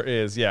Black. There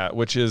is,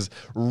 which is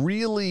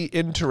really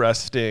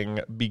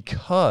interesting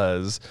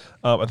because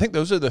I think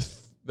those are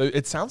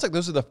it sounds like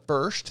those are the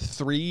first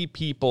three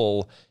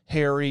people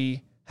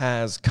Harry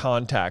has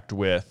contact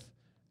with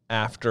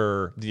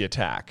after the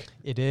attack.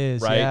 It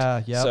is, right?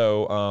 Yeah. Yep.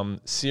 So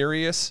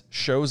Sirius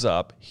shows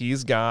up.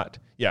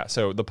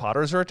 So the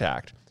Potters are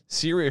attacked.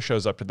 Sirius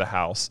shows up to the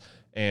house,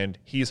 and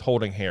he's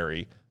holding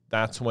Harry.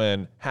 That's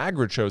when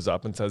Hagrid shows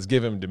up and says,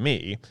 "Give him to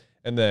me."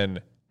 And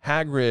then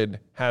Hagrid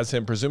has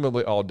him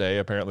presumably all day,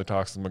 apparently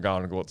talks to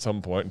McGonagall at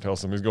some point and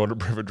tells him he's going to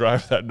Privet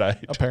Drive that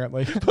night.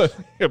 Apparently. But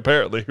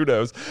apparently, who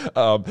knows?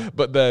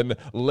 But then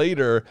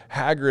later,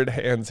 Hagrid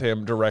hands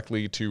him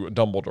directly to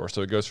Dumbledore.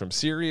 So it goes from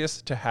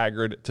Sirius to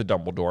Hagrid to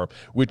Dumbledore,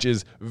 which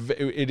is,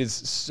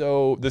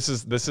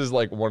 this is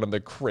like one of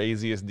the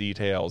craziest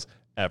details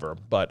ever.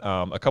 But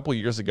a couple of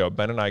years ago,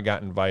 Ben and I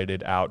got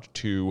invited out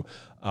to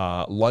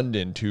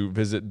London to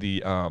visit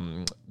the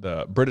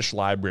British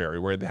Library,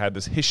 where they had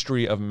this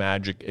history of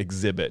magic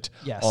exhibit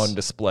on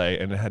display,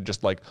 and it had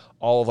just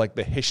all of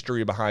the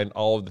history behind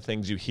all of the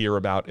things you hear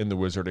about in the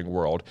wizarding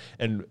world.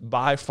 And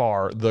by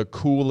far the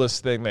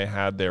coolest thing they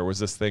had there was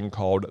this thing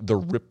called the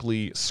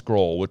Ripley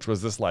Scroll, which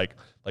was this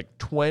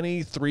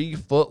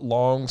 23-foot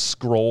long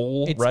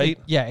scroll, right?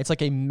 It's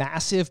like a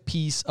massive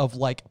piece of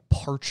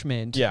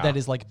parchment that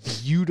is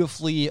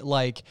beautifully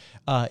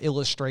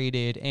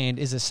illustrated and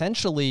is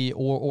essentially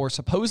or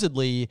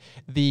supposedly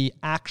the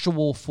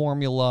actual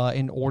formula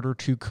in order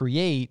to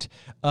create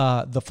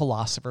the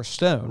Philosopher's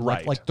Stone,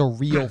 right? Like the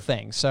real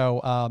thing.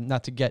 So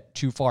not to get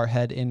too far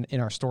ahead in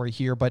our story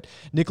here, but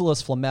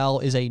Nicholas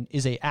Flamel is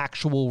a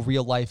actual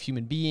real life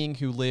human being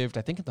who lived,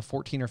 I think, in the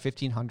 14 or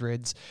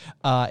 1500s,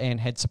 and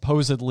had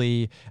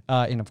supposedly,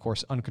 and of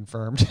course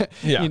unconfirmed,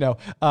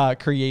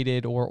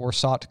 created or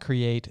sought to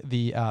create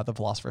the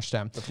Philosopher's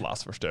Stone. The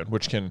Philosopher's Stone,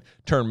 which can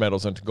turn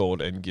metals into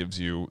gold and gives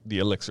you the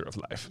elixir of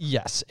life.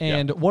 Yes,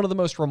 and one of the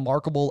most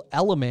remarkable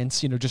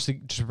elements, just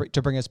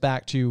to bring us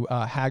back to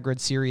Hagrid,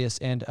 Sirius,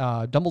 and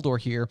Dumbledore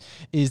here,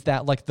 is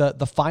that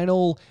the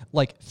final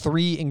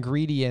three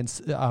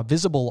ingredients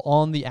visible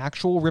on the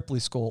actual Ripley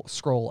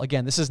scroll.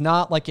 Again, this is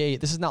not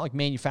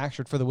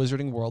manufactured for the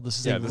wizarding world. This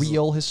is a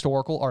real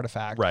historical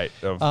artifact, right?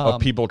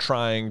 Of people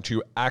trying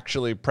to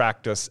actually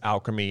practice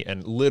alchemy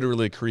and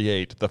literally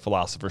create the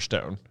Philosopher's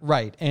Stone,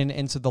 right?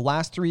 And so the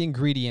last three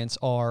ingredients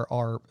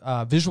are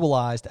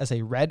visualized as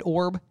a red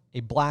orb, a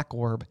black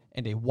orb,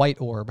 and a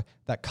white orb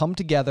that come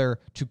together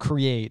to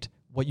create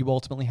what you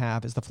ultimately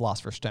have is the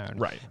Philosopher's Stone.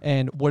 Right.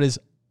 And what is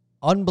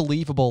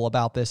unbelievable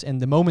about this,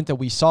 and the moment that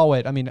we saw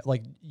it, I mean,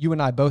 you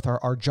and I both,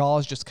 our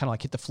jaws just kind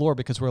of hit the floor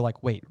because we're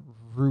like, wait,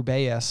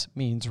 Rubeus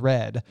means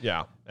red.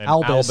 Yeah. And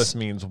Albus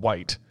means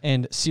white.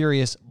 And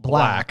Sirius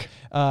black.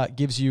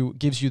 Gives you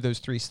those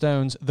three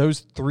stones. Those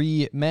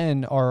three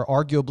men are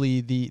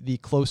arguably the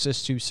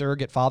closest to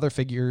surrogate father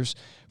figures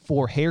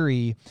for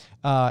Harry,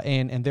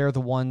 and they're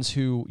the ones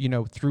who,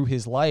 through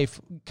his life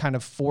kind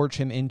of forge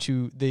him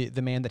into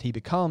the man that he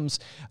becomes,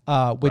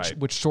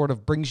 which sort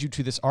of brings you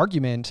to this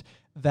argument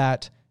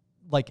that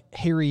like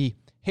Harry,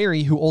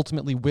 who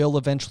ultimately will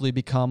eventually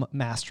become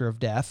Master of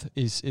Death,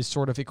 is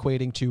sort of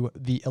equating to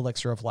the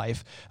elixir of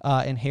life.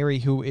 And Harry,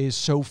 who is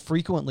so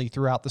frequently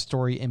throughout the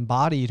story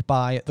embodied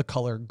by the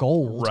color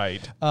gold.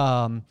 Right.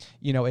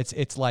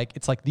 It's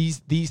like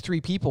these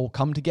three people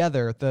come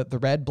together, the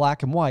red,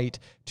 black, and white,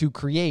 to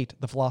create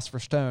the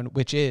Philosopher's Stone,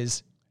 which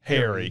is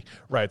Harry.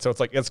 Right. So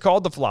it's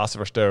called the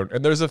Philosopher's Stone,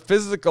 and there's a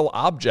physical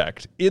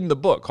object in the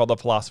book called the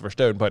Philosopher's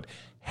Stone, but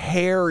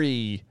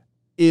Harry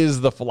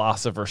is the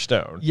Philosopher's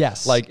Stone.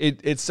 Yes. Like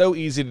it's so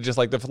easy to just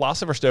like the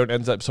Philosopher's Stone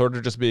ends up sort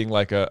of just being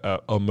like a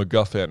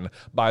MacGuffin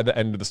by the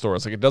end of the story.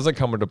 It's like it doesn't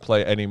come into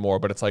play anymore,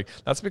 but it's like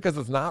that's because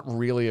it's not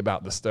really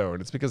about the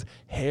stone. It's because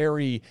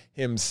Harry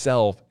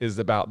himself is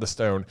about the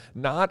stone.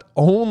 Not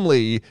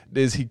only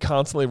is he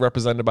constantly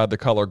represented by the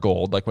color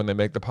gold, like when they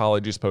make the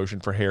Polyjuice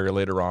potion for Harry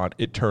later on,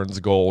 it turns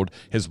gold.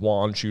 His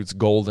wand shoots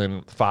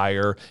golden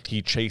fire.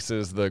 He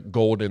chases the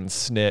golden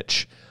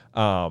snitch.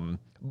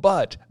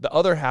 But the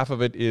other half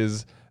of it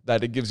is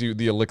that it gives you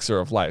the elixir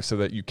of life so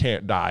that you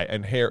can't die.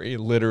 And Harry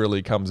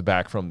literally comes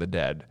back from the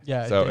dead.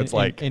 Yeah. So it's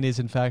like, and is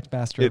in fact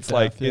Master of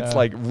Death. It's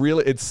like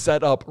really, it's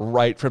set up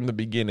right from the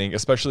beginning,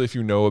 especially if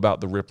you know about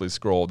the Ripley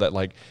scroll, that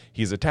like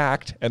he's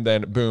attacked and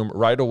then boom,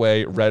 right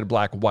away, red,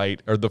 black,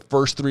 white are the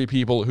first three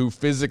people who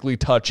physically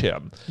touch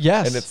him.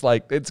 Yes. And it's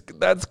like,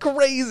 that's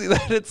crazy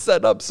that it's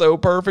set up so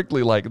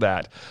perfectly like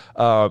that.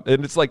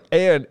 And it's like,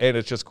 and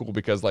it's just cool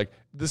because like,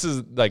 this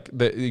is like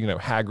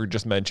Hagrid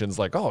just mentions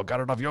like, oh, got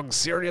enough young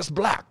Sirius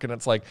Black. And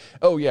it's like,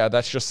 oh yeah,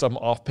 that's just some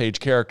off-page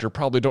character.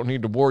 Probably don't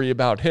need to worry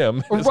about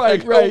him. Right,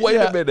 like, right. Oh, wait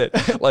a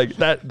minute. Like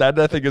that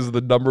I think is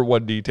the number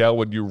one detail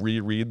when you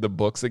reread the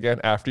books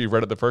again after you've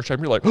read it the first time.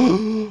 You're like,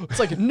 it's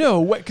like,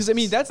 no way. Because I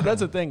mean, that's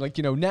the thing. Like,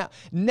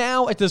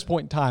 now at this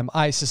point in time,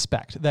 I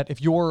suspect that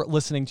if you're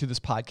listening to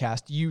this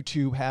podcast, you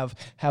too have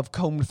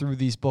combed through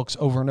these books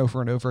over and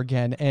over and over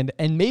again, and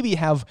maybe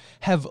have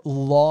every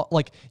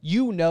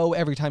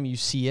time you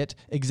see it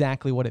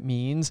exactly what it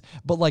means.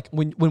 But like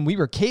when we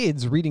were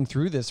kids reading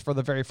through this for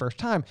the very first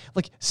time,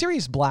 like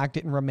Sirius Black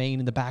didn't remain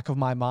in the back of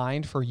my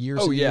mind for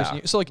years and years and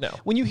years. So like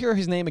when you hear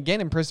his name again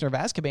in Prisoner of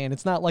Azkaban,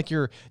 it's not like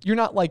you're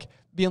not like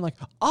being like,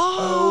 like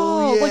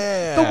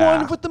the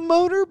one with the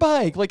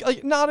motorbike.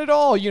 Like not at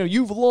all.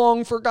 You've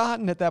long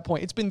forgotten at that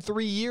point. It's been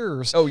 3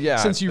 years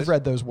since you've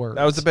read those words.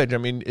 That was the page. I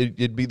mean,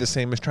 it'd be the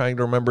same as trying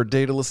to remember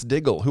Daedalus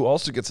Diggle, who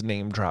also gets a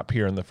name drop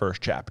here in the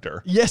first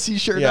chapter. Yes, he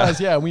sure does.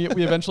 Yeah, we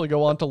eventually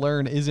go on to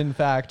learn is in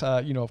fact,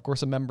 of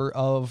course, a member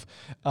of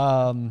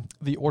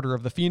the Order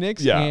of the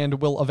Phoenix,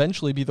 and will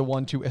eventually be the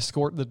one to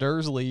escort the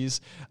Dursleys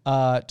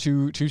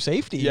to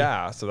safety.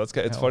 Yeah, so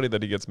it's funny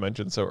that he gets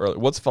mentioned so early.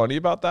 What's funny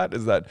about that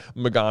is that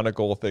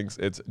McGonagall thinks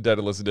it's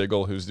Daedalus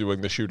Diggle who's doing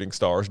the shooting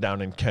stars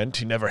down in Kent.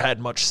 He never had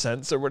much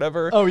sense or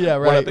whatever. Oh yeah,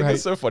 right. What I think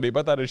is so funny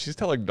about that is she's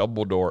telling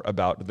Dumbledore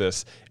about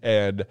this,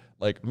 and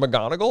like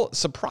McGonagall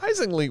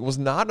surprisingly was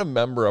not a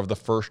member of the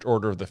First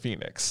Order of the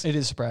Phoenix. It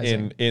is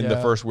surprising in the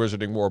first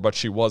Wizarding War, but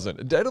she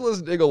wasn't.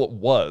 Daedalus Diggle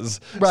was.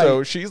 Right.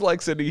 So she's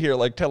like sitting here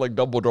like telling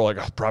Dumbledore like,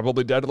 oh,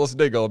 probably Daedalus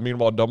Diggle.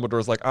 Meanwhile,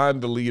 Dumbledore's like,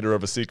 I'm the leader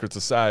of a secret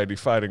society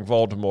fighting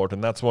Voldemort,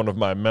 and that's one of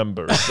my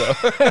members. So,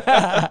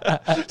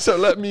 so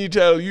let me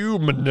tell you,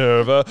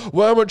 Minerva,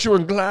 why weren't you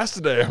in class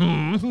today?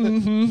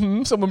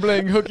 Someone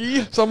playing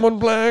hooky? Someone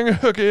playing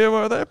hooky?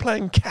 Were they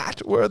playing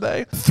cat? Were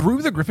they?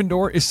 Through the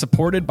Gryffindor is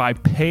supported by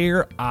Pear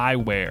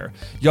Eyewear.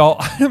 Y'all,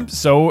 I'm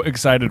so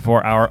excited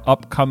for our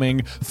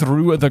upcoming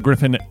Through the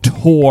Griffin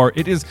tour.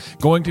 It is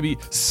going to be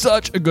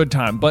such a good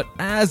time, but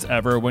as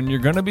ever, when you're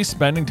going to be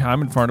spending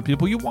time in front of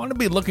people, you want to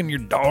be looking your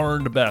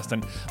darned best.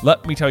 And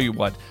let me tell you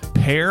what,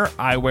 Pear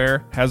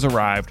Eyewear has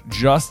arrived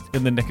just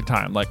in the nick of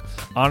time. Like,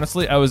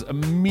 honestly, I was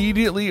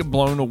immediately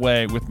blown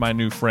away with my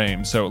new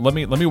frame. So let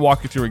me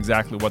walk you through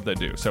exactly what they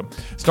do. So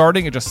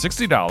starting at just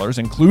 $60,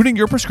 including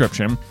your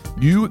prescription,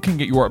 you can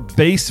get your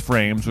base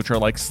frames, which are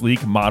like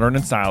sleek, modern,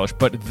 and stylish.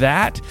 But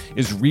that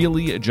is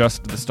really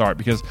just the start,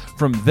 because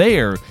from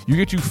there, you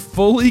get to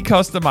fully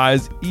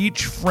customize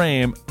each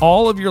frame,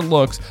 all of your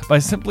looks, by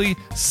simply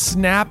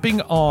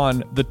snapping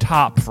on the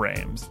top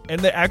frames.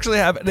 And they actually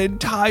have an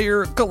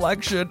entire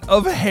collection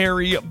of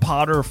Harry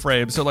Potter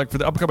frames. So like for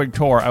the upcoming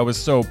tour, I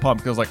was so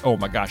pumped because like, oh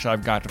my gosh,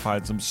 I've got to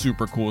find some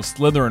super cool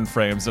Slytherin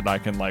frames that I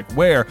can like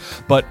wear.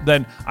 But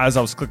then as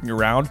I was clicking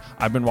around,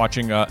 I've been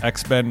watching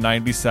X-Men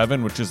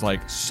 97, which is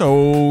like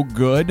so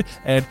good.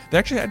 And they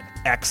actually had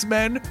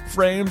X-Men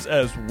frames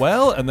as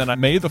well. And then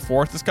May the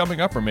 4th is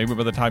coming up, or maybe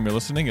by the time you're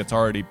listening, it's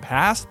already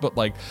passed. But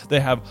like they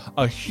have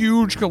a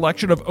huge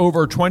collection of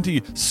over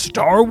 20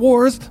 Star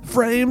Wars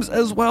frames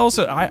as well.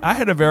 So I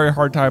had a very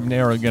hard time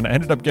narrowing in. I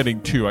ended up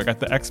getting two. I got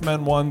the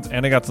X-Men ones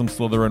and I got some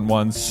Slytherin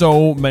ones.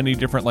 So many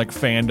different like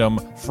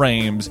fandom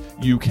frames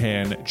you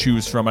can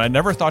choose from. And I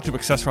never thought to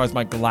accessorize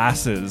my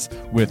glasses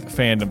with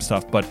fandom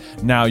stuff, but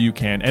now you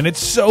can. And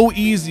it's so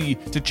easy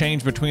to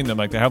change between them.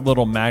 Like they have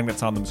little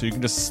magnets on them, so you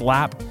can just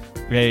slap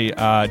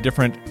a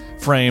different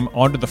frame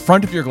onto the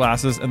front of your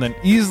glasses and then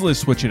easily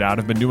switch it out.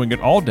 I've been doing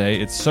it all day.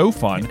 It's so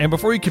fun. And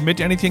before you commit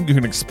to anything, you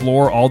can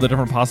explore all the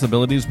different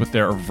possibilities with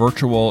their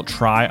virtual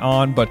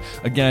try-on. But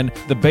again,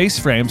 the base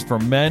frames for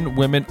men,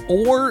 women,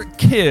 or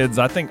kids,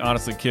 I think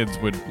honestly kids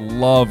would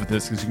love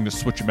this because you can just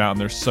switch them out and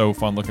they're so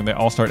fun looking. They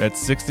all start at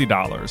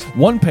 $60.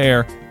 One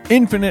pair,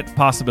 infinite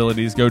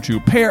possibilities. Go to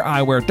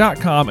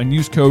paireyewear.com and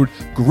use code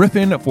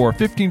Griffin for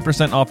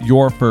 15% off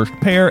your first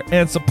pair,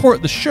 and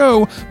support the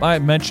show by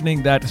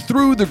mentioning that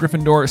Through the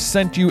Gryffindor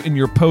sent you in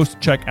your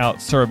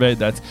post-checkout survey.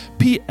 That's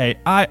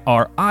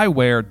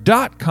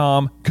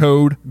paireyewear.com,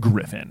 code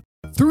Griffin.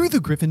 Through the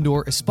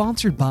Gryffindor is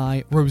sponsored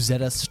by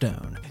Rosetta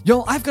Stone.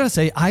 Y'all, I've got to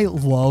say, I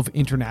love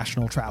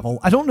international travel.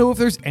 I don't know if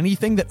there's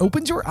anything that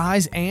opens your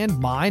eyes and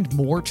mind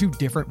more to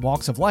different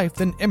walks of life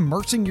than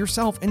immersing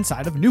yourself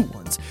inside of new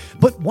ones.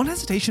 But one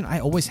hesitation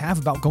I always have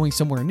about going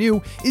somewhere new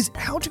is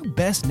how to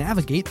best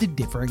navigate the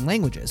differing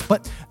languages.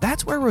 But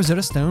that's where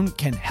Rosetta Stone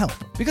can help.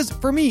 Because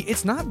for me,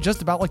 it's not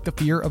just about like the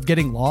fear of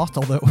getting lost,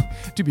 although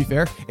to be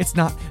fair, it's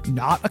not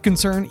a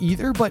concern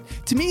either. But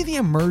to me, the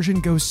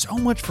immersion goes so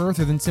much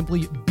further than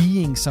simply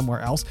being somewhere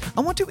else.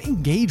 I want to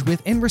engage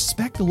with and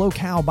respect the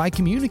locale by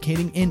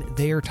communicating in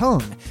their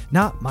tongue,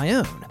 not my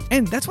own.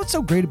 And that's what's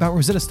so great about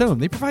Rosetta Stone.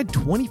 They provide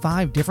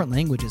 25 different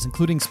languages,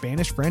 including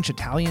Spanish, French,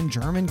 Italian,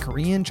 German,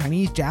 Korean,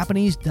 Chinese,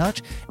 Japanese,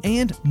 Dutch,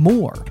 and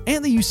more.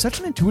 And they use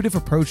such an intuitive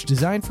approach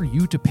designed for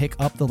you to pick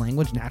up the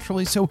language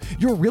naturally, so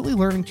you're really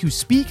learning to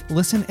speak,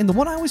 listen, and the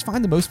one I always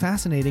find the most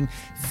fascinating,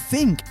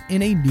 think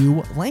in a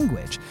new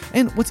language.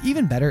 And what's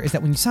even better is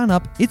that when you sign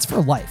up, it's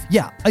for life.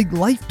 Yeah, a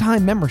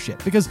lifetime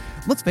membership, because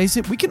let's face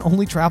it, we can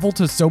only travel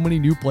to so many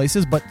new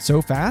places, but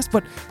so fast.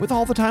 But with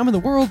all the time in the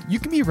world, you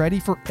can be ready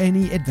for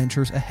any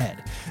adventures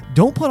ahead.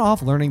 Don't put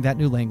off learning that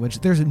new language.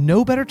 There's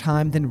no better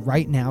time than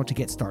right now to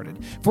get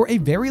started. For a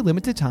very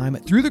limited time,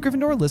 Through the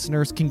Gryffindor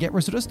listeners can get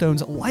Rosetta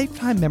Stone's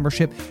lifetime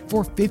membership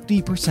for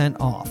 50%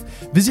 off.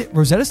 Visit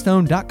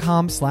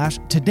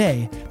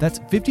rosettastone.com/today. That's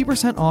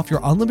 50% off your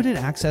unlimited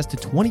access to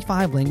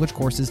 25 language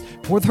courses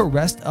for the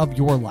rest of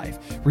your life.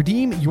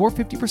 Redeem your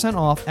 50%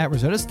 off at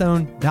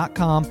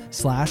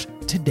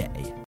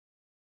rosettastone.com/today.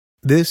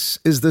 This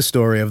is the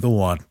story of the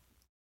one.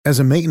 As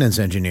a maintenance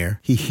engineer,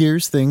 he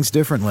hears things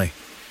differently.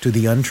 To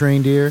the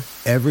untrained ear,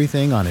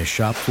 everything on his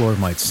shop floor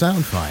might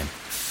sound fine,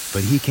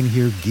 but he can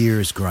hear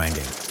gears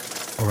grinding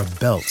or a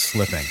belt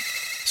slipping.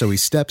 So he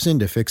steps in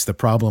to fix the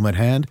problem at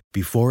hand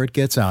before it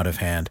gets out of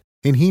hand.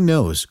 And he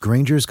knows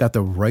Grainger's got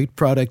the right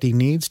product he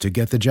needs to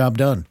get the job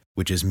done,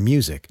 which is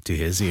music to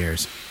his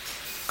ears.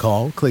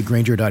 Call, click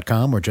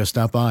Grainger.com, or just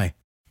stop by.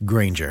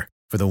 Grainger,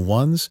 for the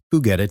ones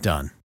who get it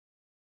done.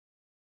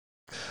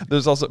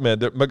 There's also,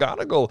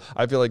 McGonagall,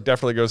 I feel like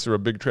definitely goes through a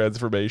big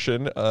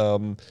transformation.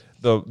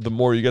 The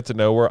more you get to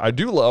know her, I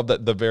do love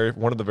that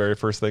one of the very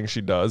first things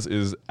she does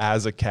is,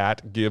 as a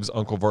cat, gives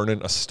Uncle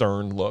Vernon a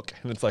stern look,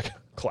 and it's like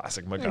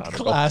classic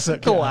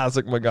McGonagall,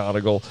 classic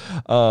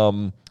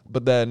McGonagall.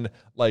 But then,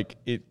 like,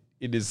 it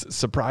is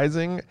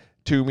surprising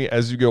to me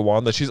as you go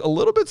on that she's a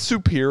little bit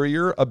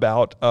superior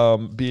about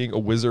being a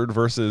wizard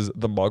versus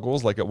the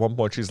Muggles. Like, at one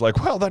point she's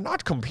like, well, they're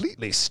not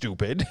completely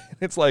stupid.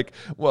 It's like,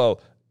 well,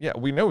 yeah,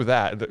 we know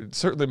that.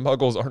 Certainly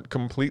Muggles aren't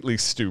completely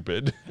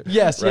stupid.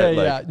 Yes, right?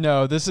 yeah.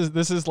 No, this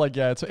is like,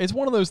 yeah, it's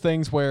one of those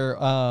things where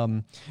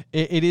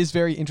it is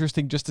very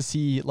interesting just to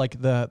see like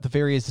the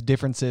various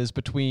differences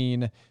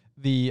between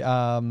the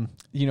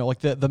like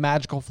the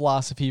magical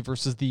philosophy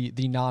versus the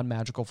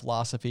non-magical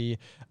philosophy,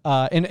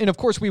 and of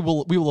course we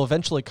will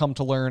eventually come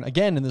to learn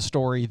again in the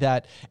story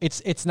that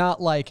it's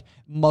not like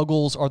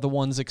Muggles are the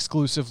ones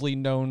exclusively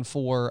known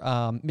for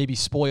maybe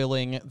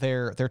spoiling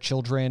their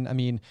children. I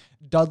mean,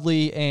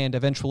 Dudley and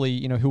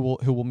eventually who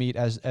will meet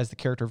as the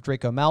character of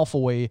Draco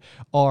Malfoy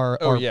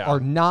are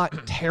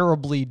not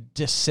terribly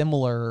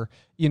dissimilar,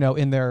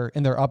 in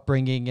their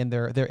upbringing and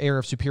their air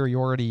of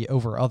superiority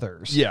over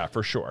others. Yeah,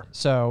 for sure.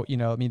 So,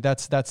 I mean,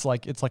 that's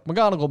like, it's like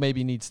McGonagall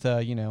maybe needs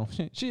to,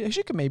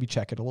 she could maybe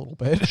check it a little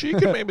bit. She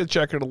could maybe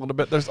check it a little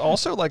bit. There's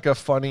also like a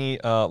funny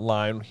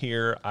line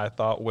here, I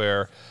thought,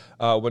 where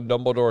when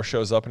Dumbledore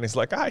shows up and he's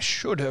like, I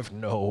should have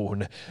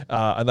known.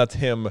 And that's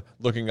him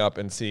looking up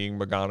and seeing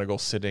McGonagall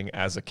sitting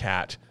as a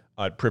cat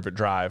at Privet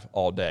Drive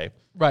all day.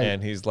 Right.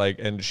 And he's like,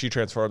 and she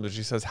transforms and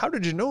she says, how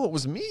did you know it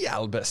was me,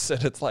 Albus?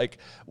 And it's like,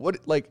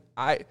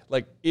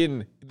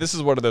 this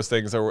is one of those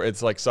things where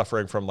it's like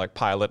suffering from like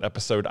pilot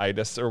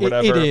episode-itis or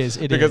whatever. It is.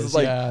 Because it's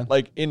like,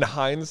 like in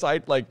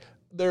hindsight, like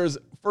there's,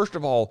 first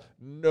of all,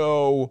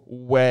 no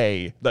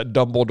way that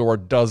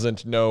Dumbledore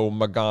doesn't know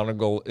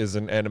McGonagall is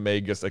an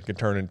animagus that can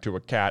turn into a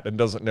cat and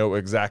doesn't know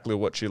exactly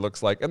what she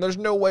looks like. And there's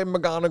no way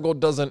McGonagall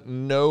doesn't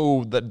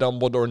know that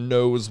Dumbledore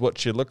knows what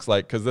she looks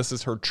like, because this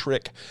is her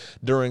trick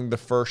during the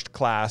first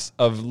class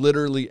of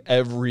literally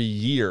every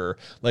year.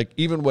 Like,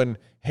 even when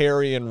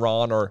Harry and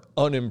Ron are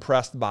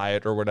unimpressed by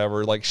it or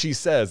whatever, like, she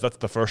says, that's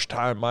the first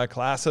time my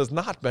class has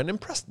not been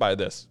impressed by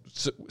this,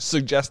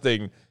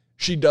 suggesting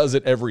she does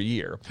it every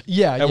year.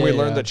 Yeah, and we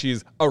learn yeah. that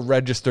she's a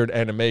registered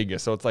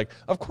animagus. So it's like,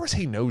 of course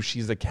he knows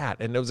she's a cat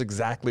and knows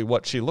exactly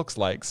what she looks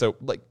like. So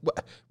like,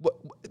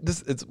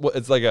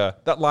 it's like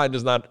that line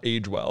does not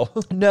age well.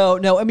 No.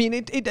 I mean,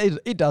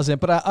 it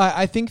doesn't. But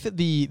I think that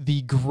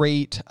the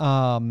great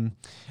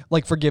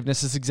like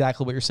forgiveness is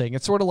exactly what you're saying.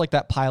 It's sort of like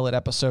that pilot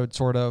episode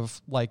sort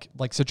of like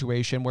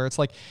situation where it's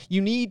like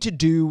you need to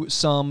do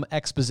some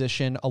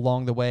exposition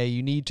along the way.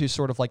 You need to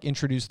sort of like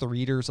introduce the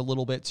readers a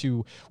little bit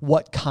to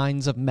what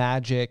kinds of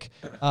magic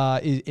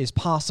is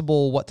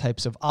possible, what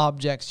types of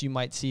objects you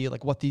might see,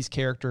 like what these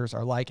characters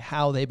are like,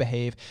 how they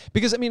behave.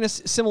 Because I mean,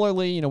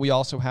 similarly, we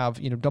also have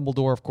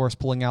Dumbledore, of course,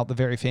 pulling out the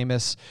very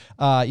famous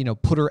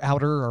putter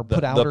outer or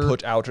put outer. The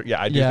put outer.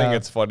 Yeah, I do think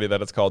it's funny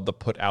that it's called the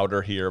put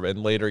outer here,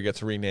 and later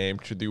gets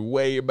renamed to the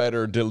way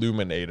better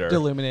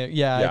Deluminator.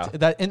 Yeah.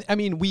 That, and I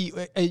mean,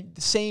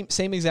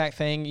 same exact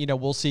thing.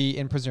 We'll see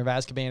in Prisoner of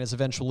Azkaban is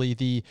eventually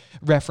the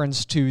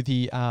reference to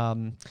the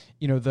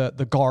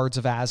the guards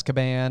of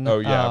Azkaban. Oh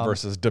yeah,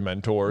 versus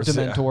Dementors.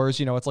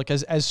 Dementors. It's like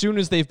as soon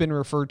as they've been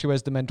referred to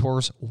as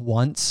Dementors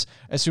once,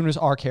 as soon as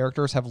our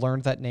characters have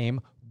learned that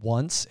name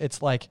once,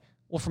 it's like,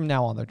 well, from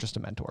now on, they're just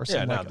Dementors.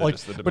 Yeah, now they're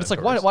just the Dementors. But it's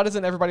like, why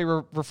doesn't everybody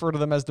refer to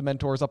them as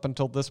Dementors up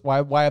until this?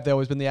 Why have they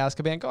always been the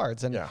Azkaban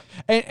guards? And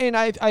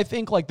I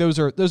think like those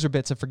are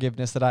bits of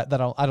forgiveness that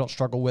I don't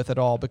struggle with at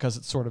all, because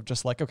it's sort of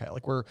just like, okay,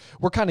 like we're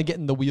kind of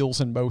getting the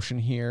wheels in motion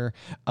here.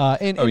 For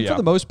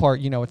the most part,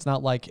 it's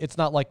not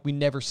like we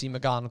never see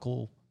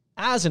McGonagall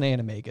as an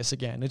animagus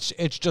again.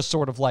 It's just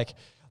sort of like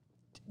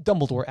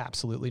Dumbledore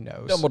absolutely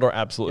knows.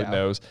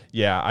 Knows.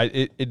 Yeah,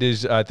 it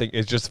is. I think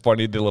it's just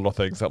funny, the little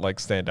things that like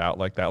stand out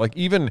like that. Like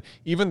even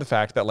the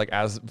fact that like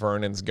as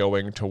Vernon's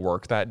going to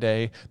work that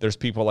day, there's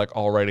people like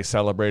already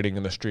celebrating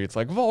in the streets,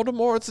 like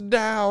Voldemort's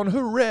down,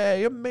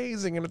 hooray,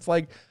 amazing, and it's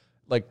like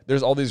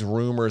there's all these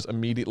rumors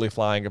immediately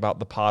flying about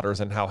the Potters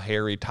and how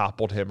Harry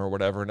toppled him or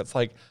whatever, and it's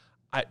like,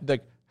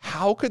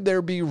 how could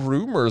there be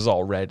rumors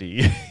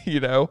already?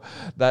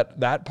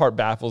 That part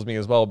baffles me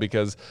as well,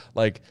 because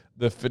like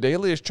the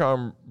Fidelius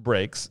charm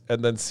breaks,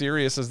 and then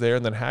Sirius is there,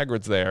 and then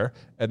Hagrid's there,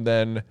 and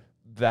then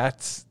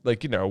that's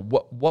like,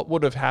 what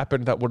would have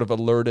happened that would have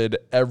alerted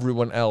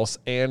everyone else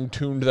and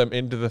tuned them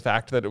into the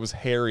fact that it was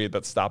Harry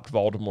that stopped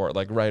Voldemort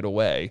like right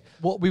away.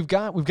 Well, we've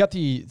got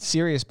the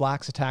Sirius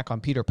Black's attack on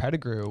Peter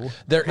Pettigrew.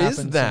 There is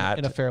that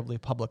in a fairly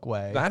public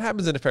way. That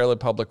happens in a fairly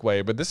public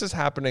way, but this is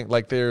happening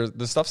like the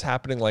stuff's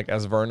happening like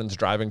as Vernon's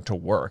driving to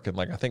work, and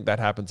like I think that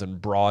happens in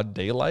broad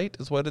daylight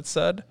is what it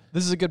said.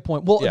 This is a good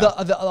point. Well,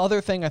 the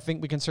other thing I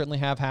think we can certainly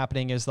have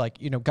happening is like,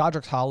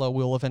 Godric's Hollow,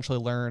 we'll eventually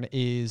learn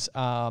is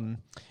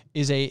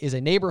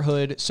a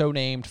neighborhood so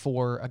named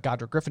for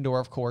Godric Gryffindor,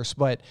 of course,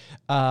 but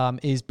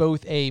is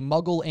both a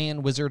Muggle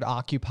and wizard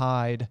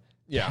occupied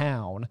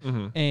town.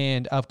 Mm-hmm.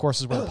 And of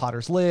course is where the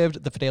Potters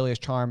lived. The Fidelius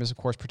charm is of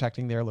course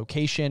protecting their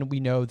location. We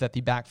know that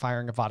the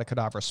backfiring of Vada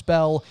Kedavra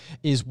spell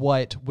is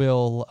what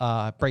will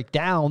break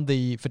down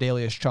the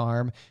Fidelius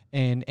charm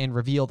and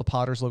reveal the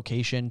Potters'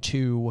 location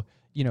to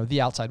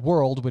the outside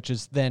world, which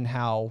is then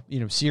how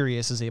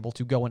Sirius is able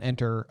to go and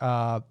enter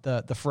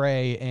the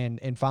fray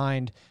and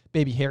find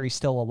baby Harry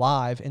still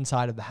alive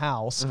inside of the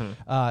house.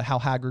 Mm-hmm. How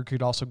Hagrid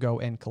could also go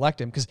and collect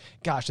him, because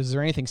gosh, is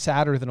there anything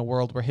sadder than a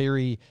world where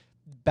Harry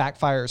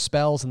backfires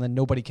spells and then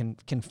nobody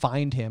can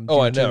find him?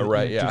 Oh, I know,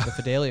 right? Due to the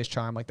Fidelius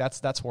charm, like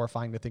that's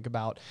horrifying to think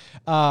about.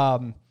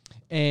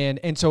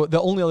 And so the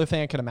only other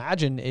thing I can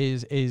imagine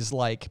is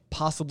like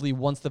possibly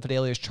once the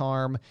Fidelius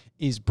charm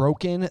is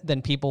broken,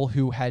 then people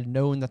who had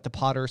known that the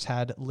Potters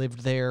had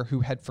lived there,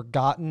 who had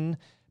forgotten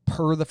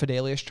per the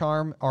Fidelius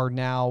charm, are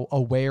now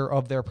aware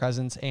of their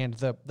presence and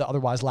the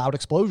otherwise loud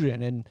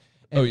explosion and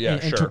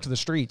took to the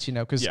streets,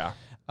 because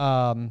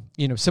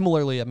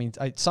similarly, I mean,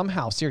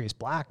 somehow Sirius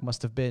Black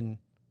must have been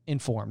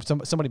informed.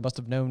 Somebody must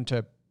have known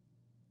to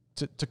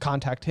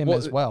contact him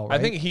as well, right?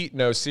 I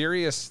think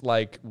Sirius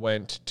like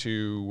went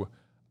to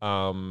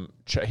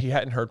he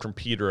hadn't heard from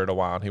Peter in a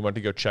while, and he went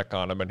to go check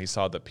on him, and he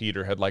saw that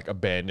Peter had like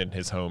abandoned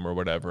his home or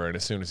whatever, and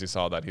as soon as he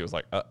saw that, he was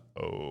like,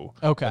 uh-oh.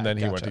 Okay. And then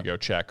he went to go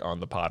check on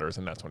the Potters,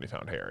 and that's when he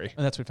found Harry.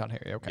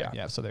 Okay.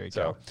 Yeah, so there you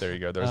go. There you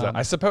go. There's that.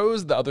 I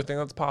suppose the other thing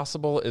that's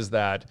possible is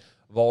that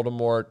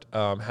Voldemort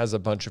has a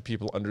bunch of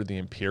people under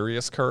the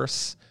Imperius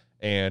curse,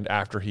 and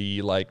after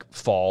he like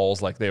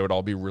falls, like they would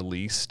all be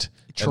released.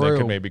 True. And they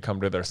could maybe come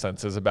to their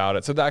senses about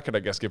it. So that could, I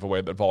guess, give away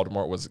that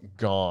Voldemort was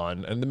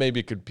gone. And then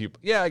maybe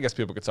I guess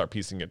people could start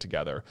piecing it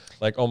together.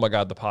 Like, oh my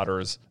God, the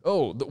Potters.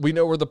 Oh, we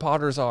know where the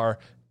Potters are.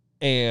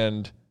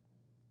 And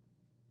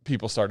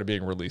people started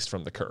being released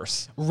from the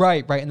curse.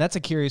 Right. And that's a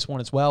curious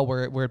one as well,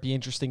 where it'd be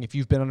interesting if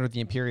you've been under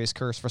the Imperius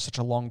curse for such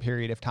a long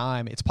period of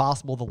time. It's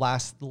possible the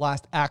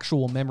last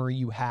actual memory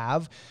you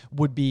have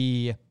would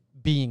be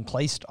being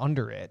placed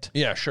under it.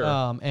 Yeah, sure.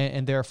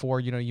 And therefore,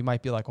 you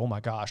might be like, oh my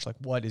gosh, like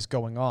what is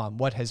going on?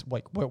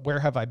 Where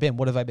have I been?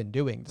 What have I been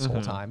doing this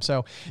whole time?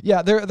 So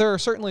yeah, there are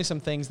certainly some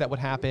things that would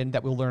happen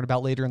that we'll learn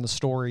about later in the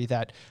story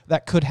that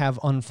could have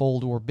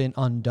unfolded or been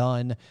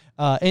undone.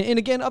 And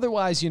again,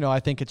 otherwise, I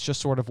think it's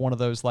just sort of one of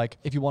those, like,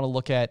 if you want to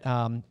look at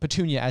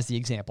Petunia as the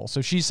example.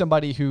 So she's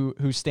somebody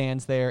who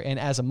stands there and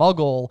as a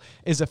muggle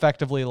is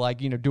effectively like,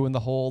 doing the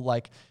whole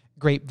like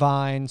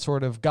grapevine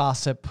sort of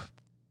gossip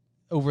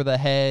over the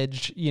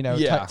hedge,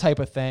 type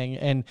of thing.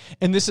 And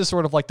this is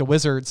sort of like the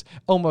wizards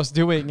almost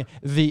doing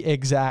the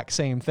exact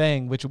same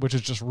thing, which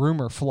is just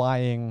rumor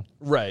flying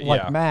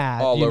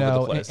mad, all over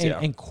the place,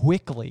 and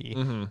quickly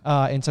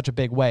in such a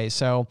big way.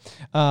 So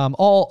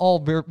all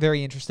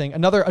very interesting.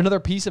 Another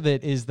piece of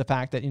it is the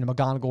fact that,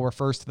 McGonagall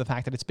refers to the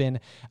fact that it's been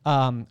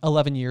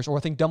 11 years, or I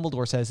think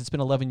Dumbledore says it's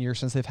been 11 years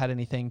since they've had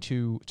anything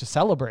to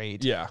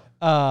celebrate. Yeah.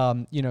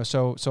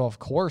 So of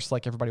course,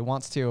 like everybody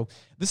wants to.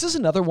 This is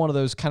another one of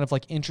those kind of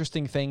like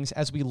interesting things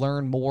as we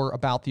learn more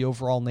about the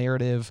overall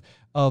narrative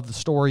of the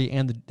story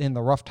and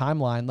the rough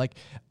timeline. Like,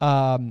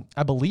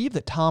 I believe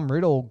that Tom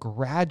Riddle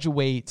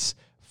graduates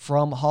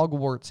from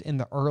Hogwarts in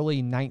the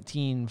early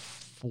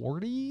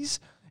 1940s.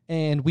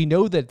 And we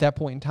know that at that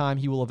point in time,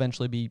 he will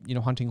eventually be,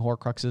 hunting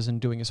Horcruxes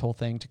and doing his whole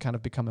thing to kind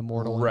of become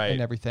immortal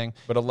and everything.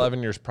 But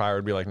 11 years prior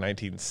would be like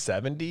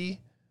 1970.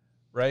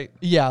 Right?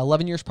 Yeah,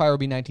 11 years prior would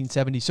be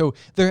 1970. So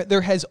there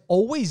has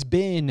always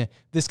been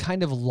this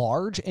kind of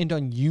large and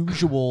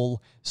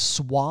unusual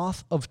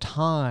swath of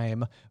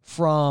time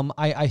from,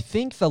 I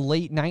think, the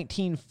late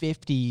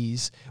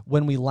 1950s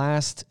when we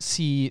last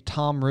see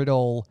Tom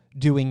Riddle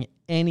doing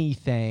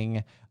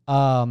anything,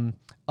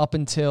 up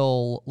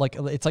until, like,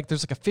 it's like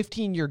there's like a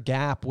 15-year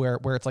gap where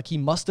it's like he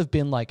must have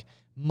been like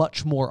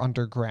much more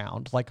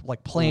underground, like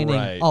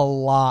planning a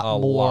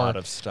lot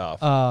of stuff.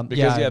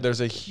 Because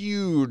there's a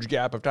huge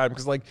gap of time,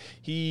 because like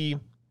he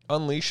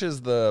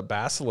unleashes the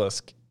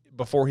basilisk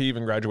before he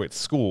even graduates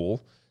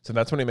school, so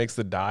that's when he makes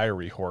the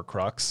diary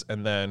Horcrux,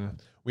 and then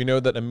we know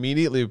that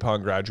immediately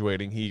upon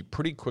graduating, he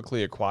pretty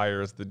quickly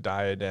acquires the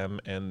diadem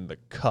and the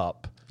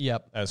cup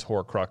as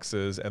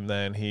Horcruxes, and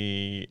then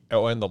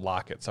and the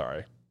locket.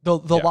 Sorry. The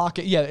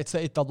locket, it's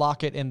the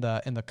locket in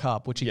the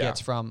cup, which he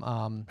gets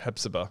from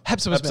Hepzibah.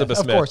 Hepzibah Smith.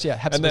 Of course, yeah.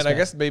 And then I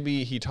guess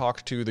maybe he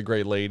talked to the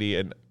Great Lady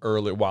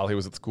while he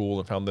was at school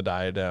and found the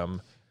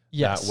diadem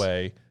that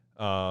way.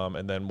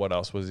 And then what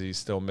else was he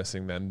still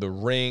missing then? The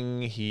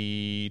ring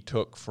he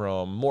took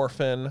from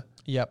Morphin.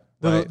 Yep.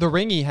 The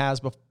ring he has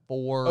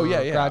before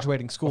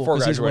graduating school,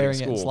 because he's wearing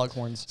it in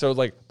Slughorn's. So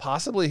like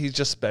possibly he's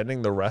just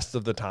spending the rest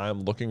of the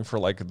time looking for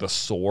like the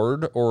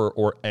sword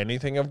or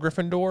anything of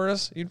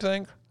Gryffindor's, you'd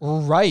think?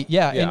 Right,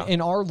 yeah.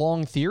 In our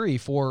long theory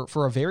for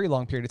a very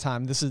long period of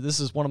time, this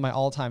is one of my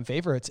all-time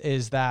favorites,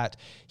 is that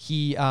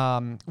we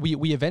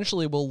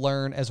eventually will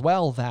learn as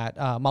well that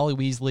Molly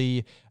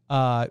Weasley,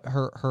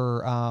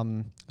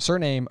 her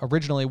surname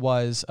originally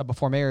was,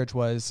 before marriage,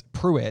 was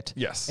Pruitt.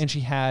 Yes. And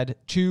she had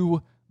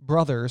two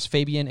brothers,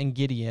 Fabian and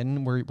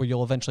Gideon, where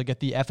you'll eventually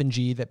get the F and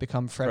G that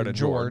become Fred and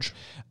George.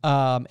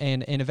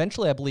 And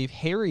eventually, I believe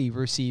Harry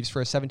receives for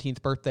his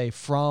 17th birthday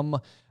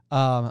from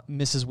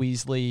Mrs.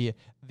 Weasley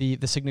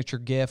the signature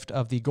gift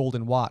of the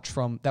golden watch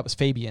that was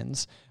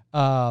Fabian's.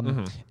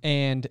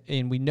 And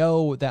we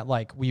know that,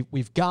 like,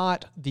 we've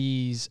got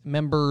these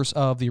members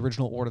of the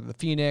original Order of the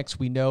Phoenix.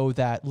 We know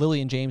that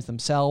Lily and James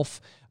themselves,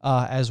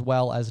 as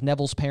well as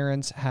Neville's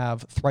parents,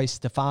 have thrice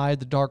defied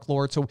the Dark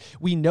Lord. So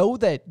we know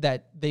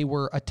that they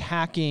were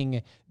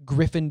attacking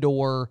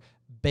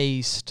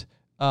Gryffindor-based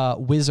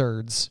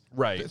wizards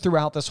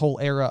throughout this whole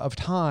era of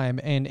time.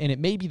 And it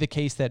may be the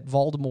case that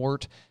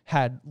Voldemort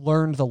had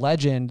learned the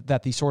legend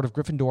that the Sword of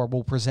Gryffindor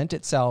will present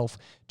itself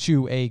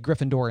to a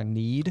Gryffindor in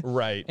need.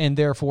 Right. And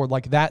therefore,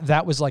 like,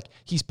 that was like,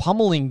 he's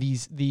pummeling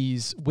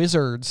these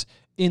wizards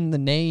in the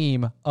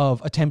name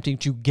of attempting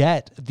to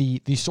get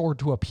the sword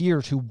to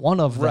appear to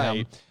one of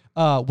them,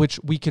 which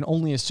we can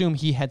only assume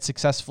he had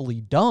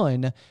successfully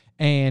done.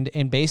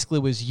 And basically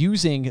was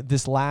using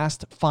this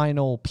last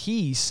final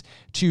piece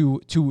to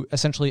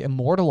essentially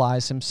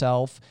immortalize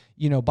himself,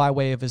 by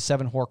way of his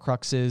 7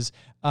 Horcruxes,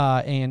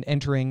 and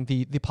entering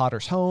the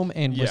Potter's home,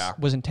 and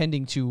was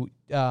intending to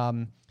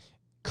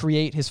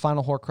create his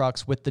final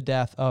Horcrux with the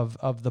death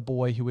of the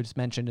boy who was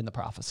mentioned in the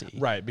prophecy.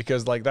 Right,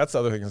 because like that's the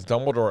other thing is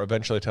Dumbledore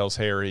eventually tells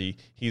Harry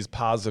he's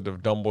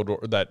positive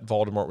that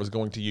Voldemort was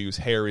going to use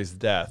Harry's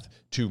death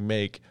to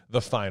make the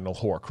final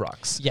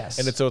Horcrux. Yes,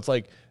 and it's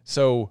like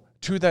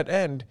to that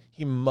end,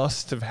 he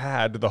must have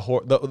had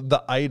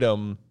the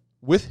item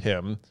with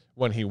him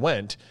when he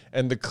went,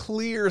 and the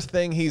clear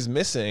thing he's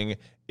missing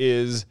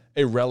is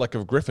a relic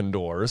of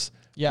Gryffindor's,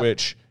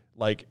 which,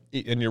 like,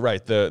 and you're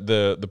right,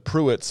 the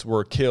Pruitts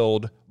were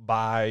killed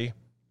by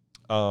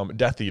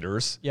Death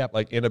Eaters,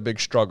 like in a big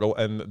struggle,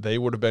 and they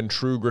would have been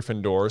true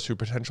Gryffindors who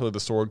potentially the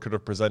sword could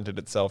have presented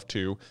itself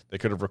to. They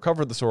could have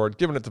recovered the sword,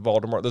 given it to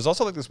Voldemort. There's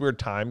also like this weird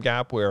time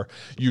gap where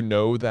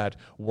that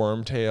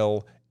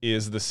Wormtail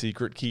is the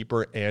secret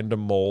keeper and a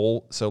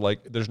mole. So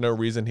like there's no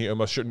reason he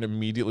almost shouldn't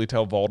immediately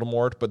tell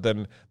Voldemort, but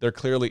then they're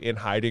clearly in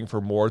hiding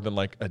for more than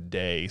like a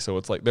day. So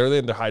it's like they're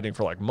in there hiding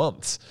for like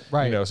months.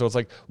 Right. You know, so it's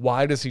like,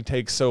 why does he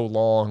take so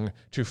long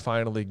to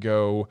finally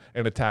go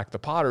and attack the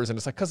Potters? And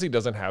it's like, because he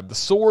doesn't have the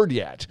sword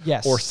yet.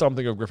 Yes. Or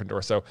something of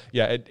Gryffindor. So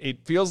yeah,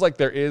 it feels like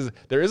there is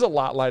a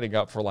lot lining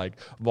up for like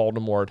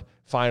Voldemort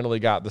finally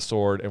got the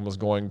sword and was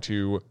going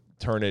to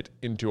turn it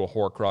into a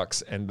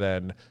Horcrux, and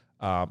then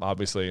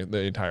obviously the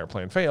entire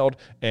plan failed.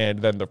 And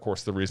then, of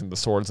course, the reason the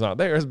sword's not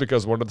there is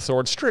because one of the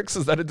sword's tricks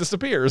is that it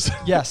disappears.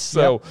 Yes.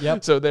 So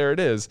yep. so there it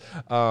is.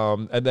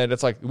 And then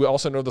it's like, we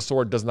also know the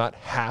sword does not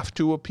have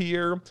to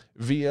appear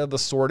via the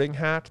sorting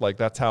hat. Like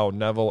that's how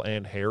Neville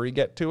and Harry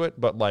get to it.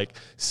 But like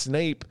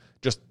Snape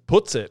just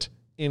puts it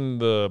in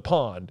the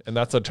pond, and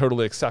that's a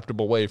totally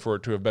acceptable way for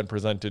it to have been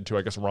presented to,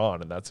 I guess,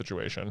 Ron in that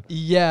situation.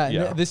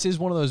 Yeah. This is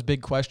one of those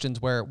big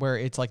questions where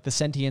it's like the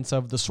sentience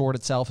of the sword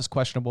itself is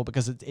questionable,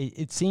 because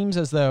it seems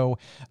as though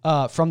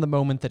from the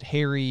moment that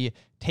Harry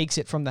takes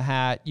it from the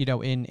hat, you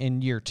know,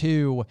 in year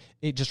 2,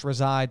 it just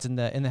resides in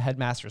the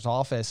headmaster's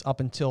office up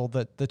until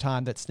the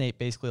time that Snape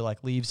basically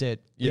like leaves it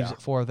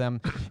for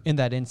them. In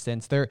that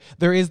instance, there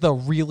is the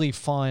really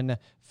fun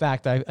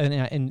fact,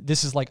 and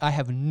this is like, I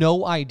have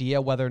no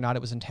idea whether or not it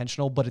was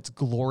intentional, but it's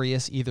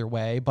glorious either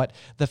way. But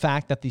the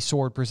fact that the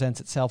sword presents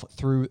itself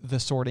through the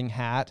sorting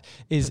hat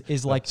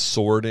is like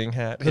sorting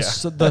hat, the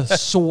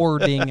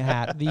sorting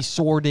hat, the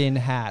sorting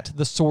hat,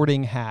 the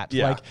sorting hat.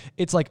 Yeah. Like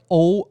it's like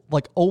oh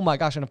my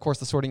gosh, and of course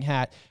the sorting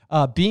hat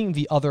being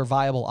the other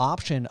viable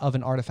option of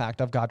an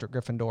artifact of Godric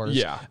Gryffindor's.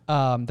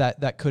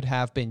 That could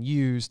have been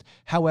used.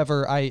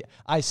 However,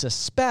 I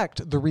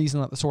suspect the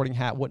reason that the sorting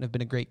hat wouldn't have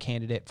been a great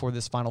candidate for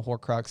this final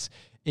Horcrux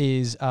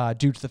is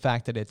due to the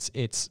fact that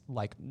it's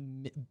like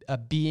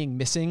being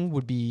missing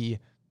would be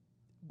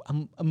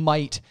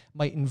might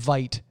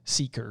invite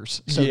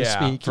seekers, so to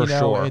speak. For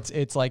sure.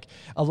 It's like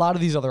a lot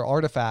of these other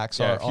artifacts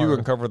are. If you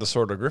uncover the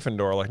sword of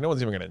Gryffindor, like no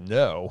one's even going to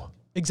know.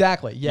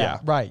 Exactly. Yeah.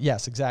 Right.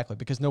 Yes. Exactly.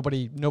 Because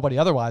nobody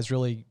otherwise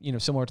really, you know,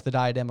 similar to the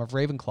diadem of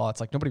Ravenclaw, it's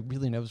like nobody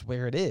really knows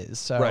where it is.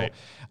 So, right.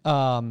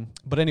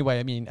 But anyway,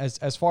 I mean,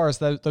 as far as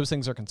those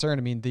things are concerned,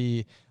 I mean,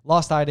 the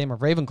lost diadem of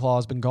Ravenclaw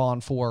has been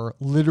gone for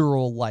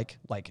literal like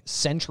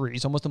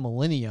centuries, almost a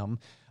millennium.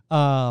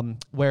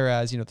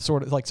 Whereas, you know, the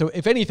sword, like, so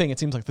if anything, it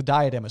seems like the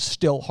diadem is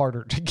still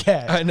harder to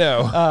get. I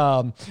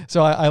know.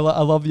 So I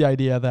love the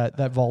idea that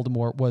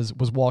Voldemort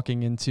was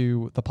walking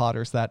into the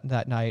Potters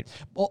that night.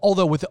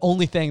 Although with the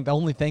only thing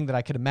that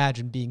I could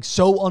imagine being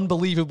so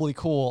unbelievably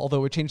cool, although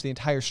it would change the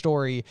entire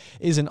story,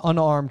 is an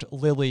unarmed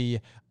Lily,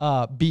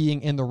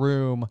 being in the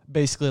room,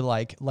 basically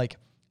like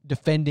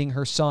defending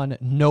her son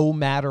no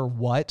matter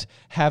what,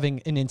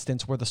 having an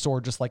instance where the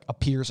sword just like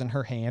appears in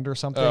her hand or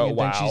something,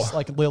 then she's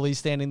like Lily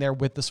standing there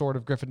with the sword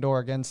of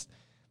Gryffindor against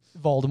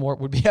Voldemort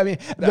would be. I mean,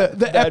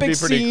 the epic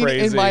scene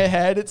crazy. In my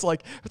head, it's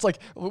like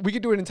we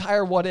could do an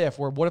entire what if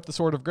the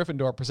sword of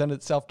Gryffindor presented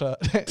itself to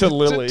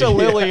Lily to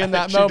Lily in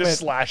that moment. She just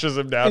slashes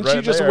him down, and right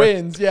she just there.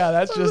 wins. Yeah,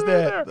 that's just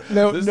it.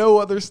 No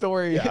other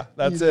story. Yeah,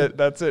 that's it.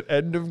 That's it.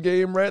 End of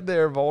game right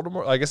there.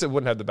 Voldemort. I guess it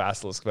wouldn't have the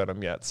basilisk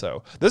venom yet.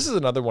 So this is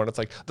another one. It's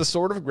like the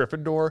sword of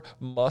Gryffindor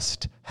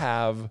must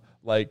have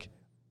like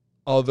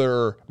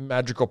other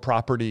magical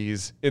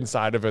properties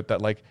inside of it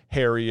that like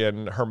Harry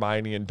and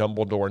Hermione and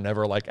Dumbledore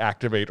never like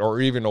activate or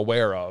even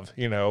aware of,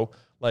 you know?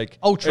 Like,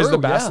 true, is the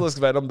basilisk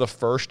venom the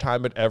first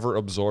time it ever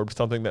absorbed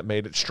something that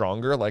made it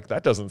stronger? Like,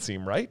 that doesn't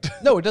seem right.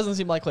 No, it doesn't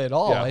seem likely at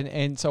all. Yeah.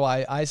 And so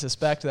I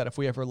suspect that if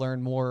we ever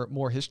learn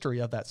more history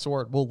of that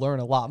sword, we'll learn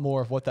a lot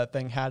more of what that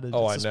thing had at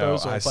its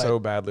disposal. I so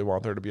badly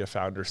want there to be a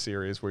Founder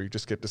series where you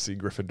just get to see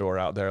Gryffindor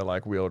out there,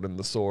 like, wielding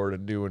the sword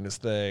and doing his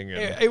thing.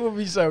 And, it would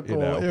be so cool.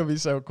 You know, it would be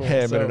so cool.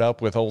 Hamming it up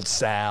with old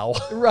Sal.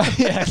 Right.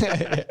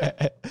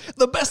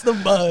 The best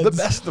of buds.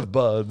 The best of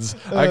buds.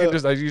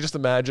 You just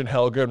imagine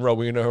Helga and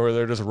Rowena where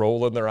they're just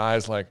rolling their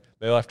eyes like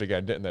they left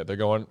again, didn't they? They're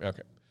going,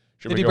 okay.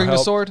 Did he bring the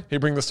sword? He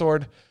bring the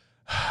sword.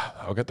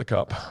 I'll get the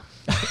cup.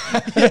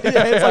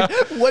 It's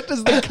like, what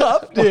does the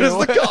cup do? What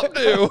does the cup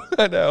do?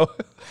 I know.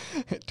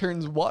 It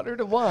turns water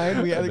to wine.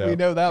 I think we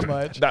know that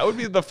much. That would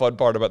be the fun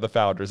part about the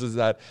Founders, is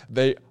that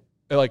they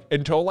like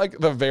until like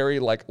the very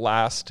like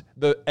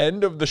the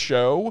end of the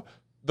show,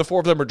 the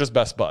 4 of them are just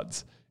best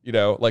buds. You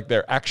know, like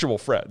they're actual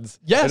friends.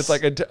 Yes. And it's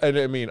like, and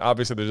I mean,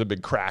 obviously there's a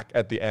big crack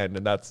at the end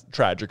and that's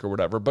tragic or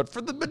whatever. But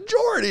for the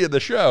majority of the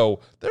show,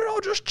 they're all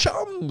just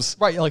chums.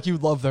 Right. Like you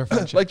love their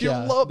friendship. Like you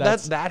love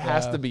that. That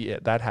has to be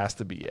it. That has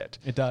to be it.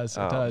 It does.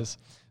 It does.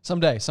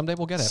 Someday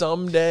we'll get it.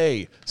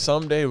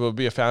 Someday will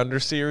be a Founder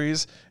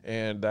series,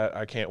 and that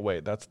I can't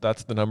wait. That's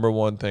the number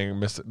one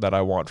thing that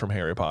I want from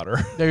Harry Potter.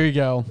 There you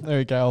go.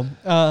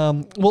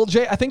 Well,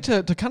 Jay, I think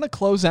to kind of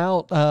close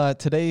out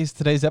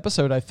today's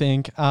episode, I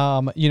think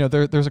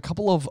there's a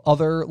couple of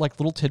other like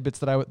little tidbits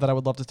that I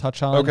would love to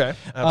touch on. Okay,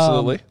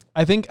 absolutely.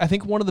 I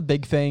think one of the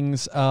big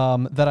things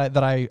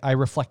that I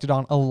reflected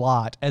on a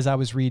lot as I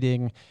was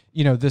reading,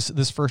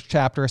 this first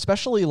chapter,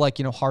 especially like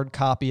hard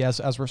copy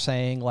as we're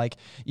saying, like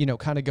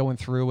kind of of going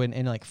through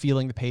and like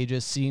feeling the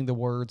pages, seeing the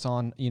words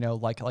on, you know,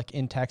 like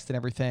in text and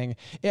everything.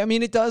 I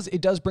mean, it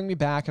does bring me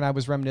back, and I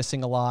was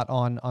reminiscing a lot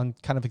on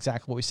kind of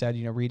exactly what we said,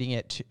 you know, reading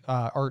it to,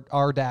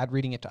 our dad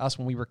reading it to us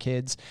when we were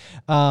kids.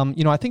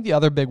 You know, I think the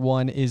other big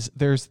one is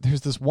there's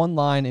this one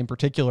line in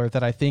particular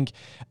that I think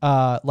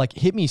like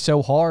hit me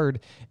so hard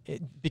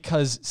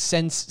because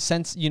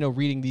since you know,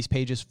 reading these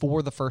pages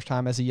for the first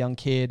time as a young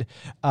kid,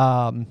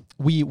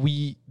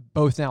 we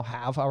both now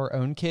have our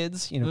own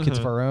kids, you know, kids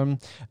of our own.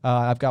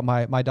 I've got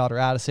my daughter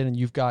Addison, and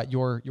you've got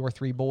your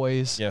 3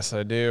 boys. Yes,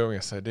 I do.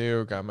 Yes, I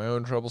do. Got my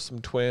own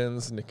troublesome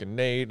twins, Nick and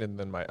Nate, and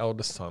then my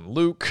eldest son,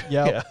 Luke.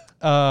 Yep.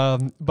 Yeah.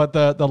 But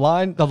the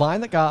line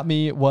that got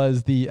me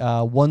was the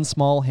one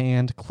small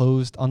hand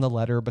closed on the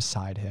letter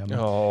beside him.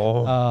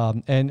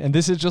 Oh. And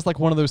this is just like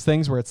one of those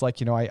things where it's like,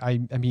 you know, I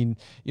mean,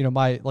 you know,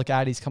 my like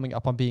Addie's coming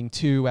up on being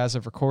 2 as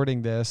of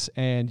recording this,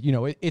 and you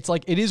know, it's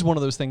like it is one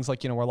of those things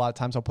like, you know, where a lot of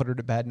times I'll put her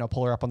to bed and I'll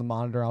pull her up on the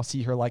monitor. I'll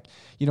see her like,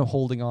 you know,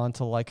 holding on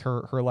to like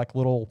her like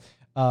little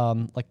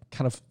like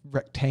kind of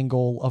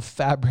rectangle of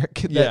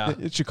fabric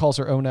that she calls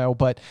her Ono.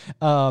 But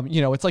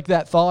you know, it's like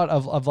that thought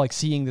of like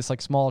seeing this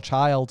like small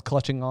child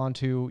clutching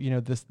onto, you know,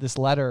 this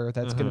letter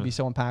that's going to be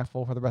so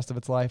impactful for the rest of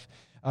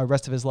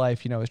his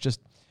life. You know, it's just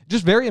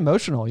very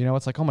emotional. You know,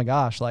 it's like, oh my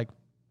gosh, like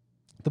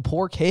the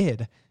poor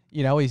kid.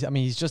 You know, he's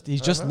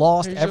just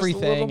lost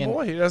everything. Just a little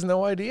boy. He has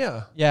no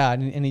idea. Yeah,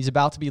 and he's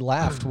about to be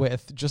laughed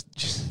with.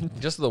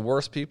 Just the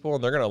worst people,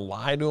 and they're gonna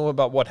lie to him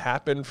about what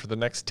happened for the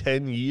next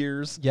 10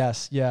 years.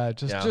 Yes, yeah,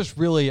 just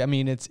really. I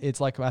mean,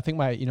 it's like, I think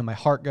my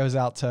heart goes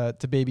out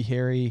to baby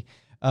Harry.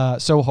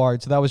 So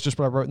hard. So that was just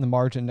what I wrote in the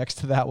margin next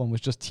to that one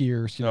was just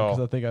tears, you know,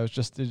 because I think I was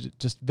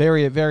just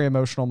very, very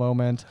emotional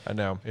moment. I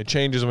know. It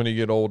changes when you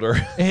get older.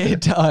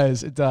 It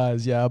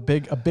does. Yeah. A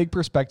big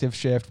perspective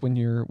shift when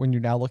you're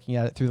now looking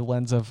at it through the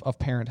lens of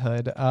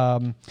parenthood.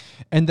 And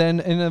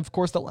of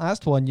course the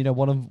last one, you know,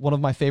 one of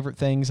my favorite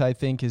things I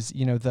think is,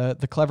 you know,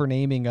 the clever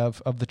naming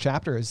of the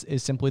chapter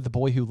is simply The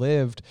Boy Who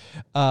Lived.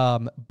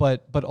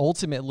 But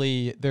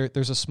ultimately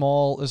there's a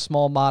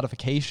small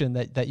modification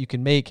that you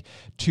can make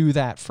to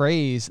that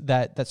phrase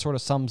that sort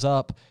of sums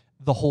up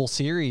the whole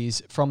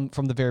series from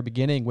the very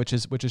beginning, which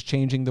is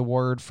changing the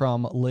word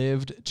from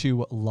lived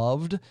to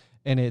loved,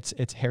 and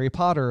it's Harry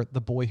Potter,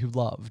 the boy who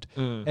loved.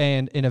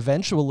 And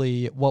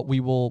eventually what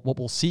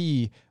we'll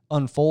see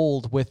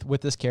unfold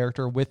with this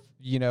character, with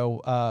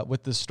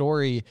this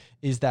story,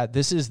 is that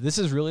this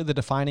is really the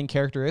defining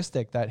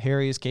characteristic that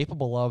Harry is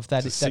capable of.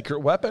 That it's a secret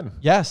weapon.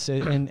 Yes,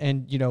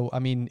 and you know, I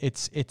mean,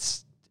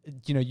 it's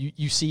you know,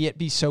 you see it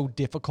be so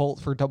difficult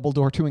for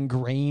Dumbledore to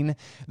ingrain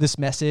this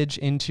message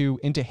into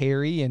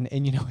Harry,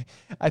 and you know,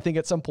 I think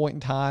at some point in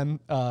time,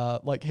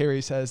 like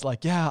Harry says,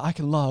 like, yeah, I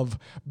can love,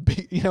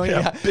 big, you know,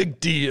 big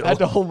deal. I had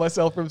to hold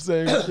myself from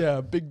saying,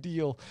 yeah, big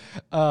deal.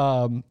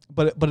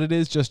 But it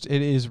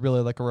is really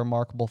like a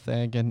remarkable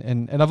thing,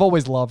 and I've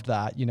always loved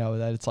that, you know,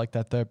 that it's like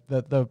that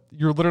the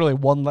you're literally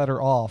one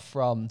letter off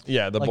from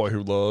the like, boy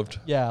who loved.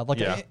 Yeah,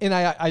 like, and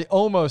I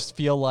almost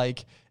feel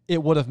like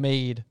it would have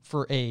made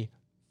for a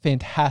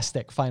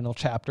fantastic final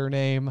chapter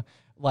name,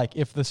 like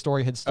if the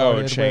story had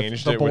started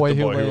changed with the boy,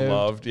 who lived.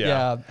 loved.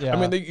 Yeah. I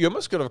mean, you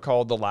almost could have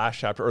called the last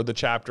chapter, or the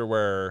chapter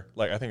where,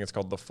 like, I think it's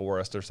called The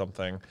Forest or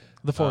something.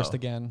 The Forest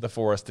Again. The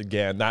Forest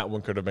Again. That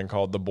one could have been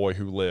called The Boy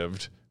Who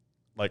Lived.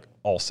 Like,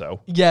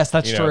 also. Yes,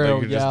 that's true. They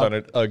could have just done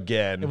it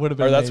again. It would have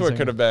been that's amazing. what it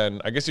could have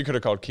been. I guess you could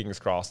have called King's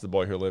Cross The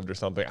Boy Who Lived or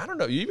something. I don't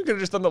know. You even could have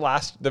just done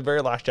the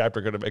very last chapter.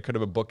 It could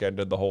have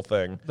bookended the whole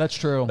thing. That's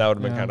true. That would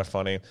have been kind of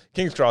funny.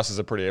 King's Cross is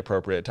a pretty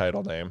appropriate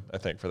title name, I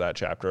think, for that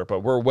chapter.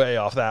 But we're way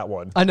off that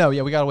one. I know.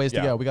 Yeah, we got a ways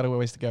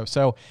to go.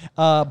 So,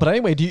 but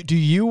anyway, do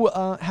you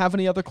have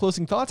any other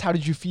closing thoughts? How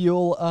did you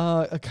feel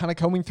kind of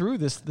coming through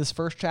this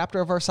first chapter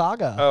of our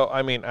saga? Oh,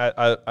 I mean,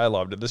 I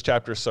loved it. This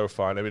chapter is so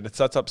fun. I mean, it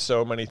sets up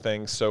so many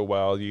things so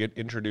well. You get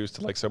introduced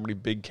to like so many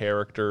big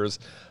characters.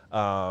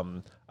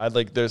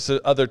 There's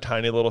other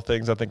tiny little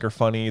things I think are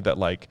funny that,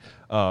 like,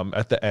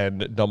 at the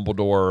end,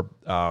 Dumbledore,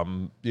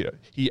 you know,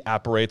 he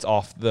apparates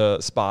off the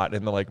spot,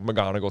 and then like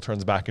McGonagall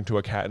turns back into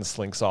a cat and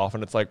slinks off,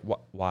 and it's like,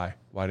 why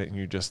didn't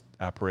you just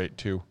apparate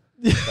too?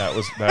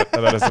 That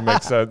doesn't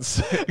make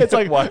sense. It's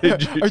like, why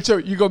did you? So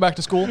you go back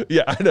to school?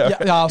 Yeah, I know.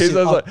 Yeah,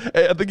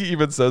 I think he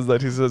even says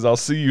that. He says, "I'll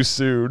see you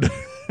soon."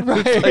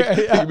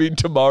 Right. You mean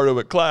tomorrow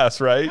at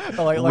class, right?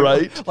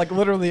 Right. Like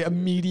literally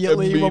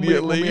immediately when we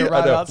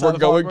arrive outside we're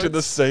going to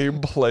the same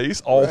place,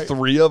 all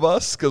three of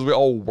us, because we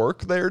all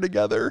work there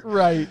together.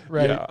 Right.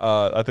 Yeah,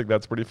 I think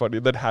that's pretty funny.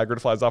 And then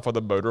Hagrid flies off on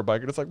the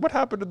motorbike, and it's like, what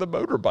happened to the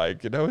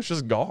motorbike? You know, it's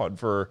just gone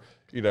for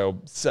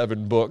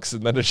 7 books,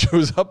 and then it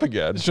shows up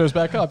again. It shows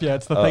back up. Yeah,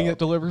 it's the thing that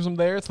delivers him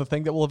there. It's the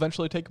thing that will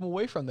eventually take him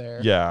away from there.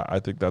 Yeah, I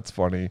think that's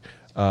funny.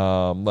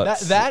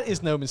 That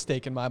is no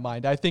mistake in my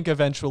mind. I think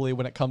eventually,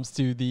 when it comes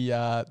to the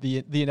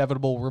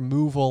inevitable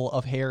removal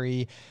of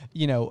Harry,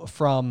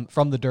 from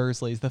the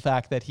Dursleys, the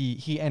fact that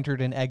he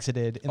entered and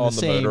exited in on the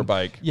same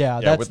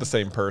motorbike, with the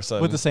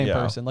same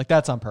person, like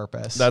that's on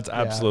purpose. That's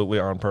absolutely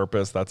on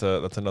purpose. That's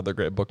another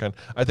great bookend.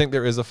 I think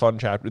there is a fun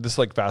chapter. This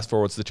like fast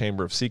forwards the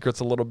Chamber of Secrets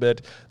a little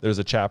bit. There's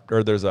a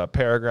chapter, there's a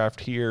paragraph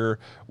here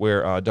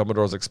where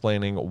Dumbledore's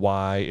explaining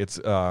why it's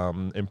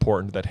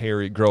important that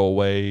Harry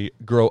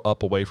grow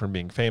up away from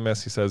being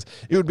famous. He says,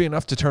 it would be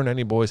enough to turn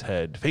any boy's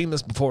head.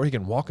 Famous before he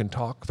can walk and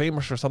talk.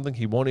 Famous for something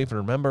he won't even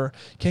remember.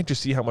 Can't you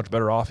see how much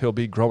better off he'll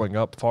be growing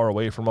up far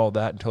away from all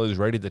that until he's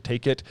ready to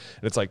take it?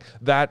 And it's like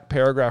that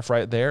paragraph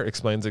right there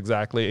explains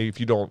exactly, if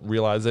you don't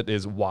realize it,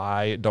 is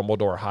why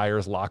Dumbledore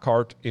hires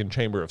Lockhart in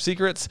Chamber of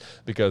Secrets,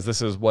 because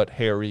this is what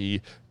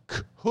Harry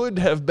could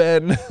have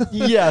been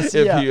yes,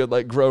 if he had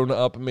like grown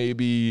up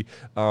maybe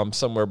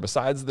somewhere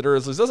besides the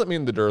Dursleys. Doesn't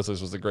mean the Dursleys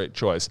was a great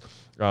choice.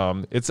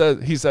 He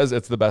says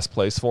it's the best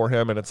place for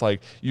him, and it's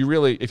like, you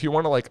really, if you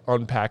want to like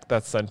unpack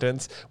that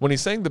sentence, when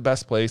he's saying the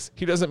best place,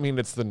 he doesn't mean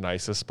it's the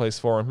nicest place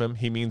for him.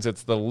 He means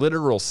it's the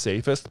literal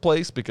safest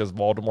place, because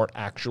Voldemort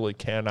actually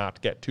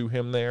cannot get to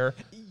him there.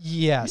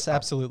 Yes,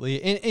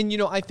 absolutely. And you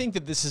know, I think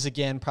that this is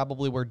again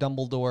probably where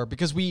Dumbledore,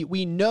 because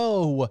we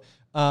know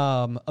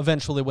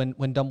eventually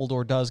when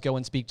Dumbledore does go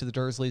and speak to the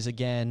Dursleys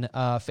again,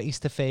 face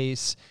to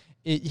face,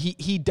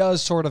 he does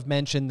sort of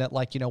mention that,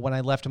 like, you know, when I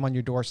left him on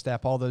your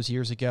doorstep all those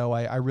years ago,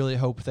 I really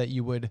hope that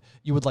you would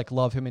like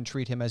love him and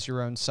treat him as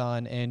your own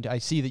son. And I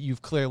see that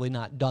you've clearly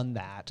not done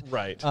that.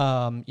 Right.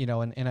 You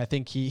know, and I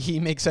think he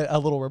makes a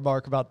little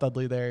remark about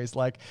Dudley there. He's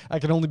like, I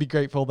can only be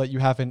grateful that you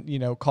haven't, you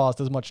know,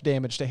 caused as much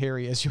damage to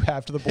Harry as you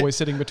have to the boy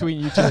sitting between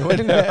you two.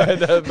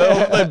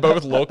 They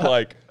both look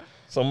like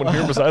someone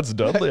here besides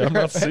Dudley. I'm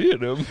not seeing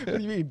him. What do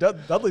you mean?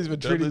 Dudley's been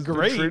treated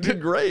great.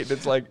 Treated great.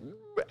 It's like,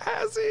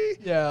 has he?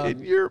 Yeah. And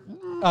you're,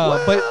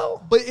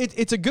 but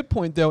it's a good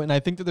point though, and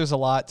I think that there's a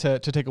lot to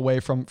take away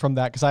from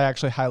that, because I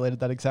actually highlighted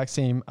that exact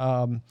same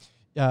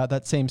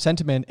that same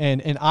sentiment,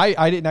 and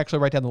I didn't actually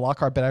write down the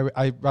Lockhart, but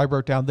I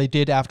wrote down they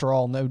did after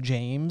all know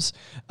James,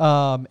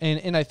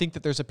 and I think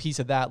that there's a piece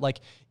of that, like,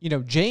 you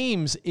know,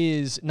 James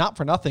is not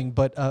for nothing,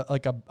 but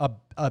like a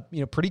you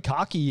know, pretty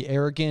cocky,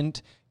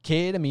 arrogant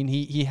kid. I mean,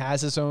 he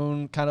has his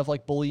own kind of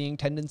like bullying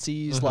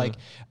tendencies. Mm-hmm.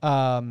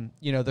 Like,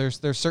 you know,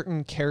 there's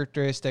certain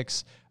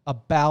characteristics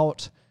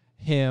about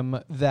him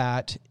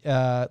that,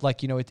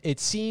 like, you know, it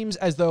seems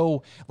as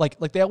though like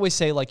they always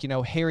say, like, you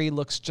know, Harry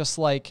looks just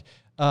like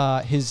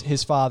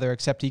his father,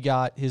 except he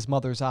got his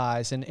mother's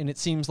eyes. And it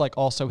seems like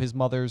also his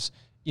mother's,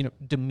 you know,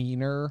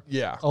 demeanor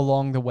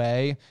along the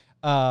way.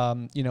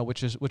 You know,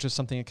 which is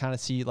something to kind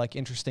of see like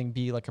interesting,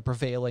 be like a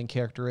prevailing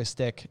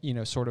characteristic, you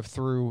know, sort of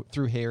through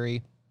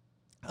Harry.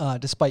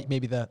 Despite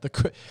maybe the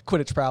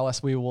Quidditch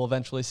prowess we will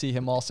eventually see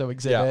him also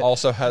exhibit. Yeah,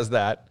 also has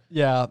that.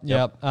 Yeah.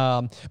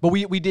 But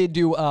we did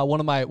do one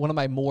of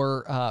my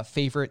more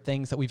favorite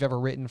things that we've ever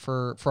written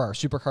for our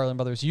Super Carlin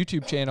Brothers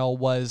YouTube channel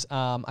was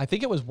I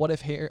think it was what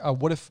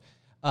if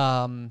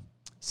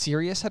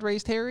Sirius had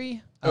raised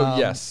Harry? Oh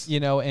yes, you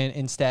know, and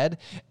instead,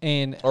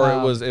 and or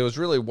it was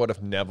really what if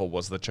Neville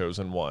was the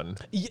chosen one?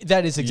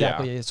 That is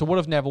exactly it. So what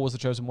if Neville was the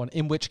chosen one?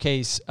 In which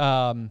case,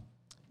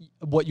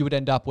 what you would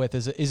end up with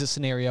is a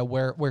scenario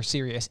where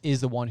Sirius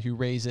is the one who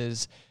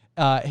raises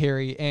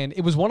Harry, and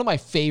it was one of my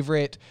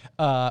favorite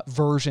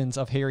versions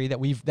of Harry that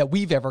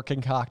we've ever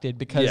concocted,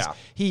 because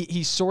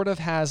he sort of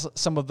has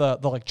some of the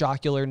like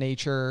jocular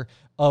nature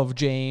of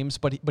James,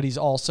 but he's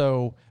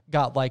also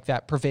got like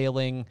that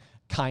prevailing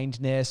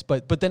kindness,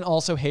 but then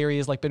also Harry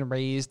has like been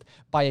raised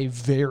by a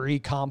very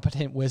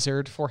competent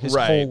wizard for his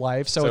whole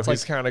life, so it's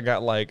he's like kind of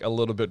got like a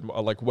little bit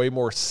like way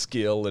more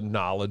skill and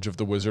knowledge of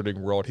the wizarding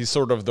world. He's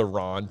sort of the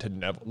Ron to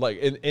Neville. Like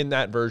in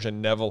that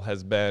version, Neville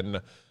has been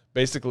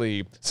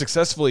basically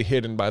successfully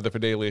hidden by the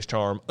Fidelius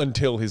charm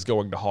until he's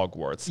going to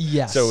Hogwarts.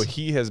 Yes. So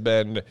he has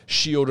been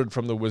shielded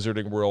from the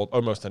wizarding world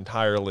almost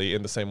entirely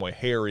in the same way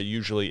Harry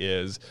usually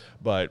is,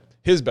 but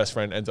his best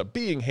friend ends up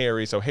being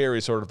Harry, so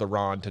Harry's sort of the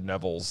Ron to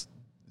Neville's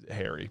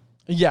Harry.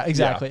 Yeah,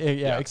 exactly.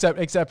 Yeah.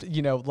 Except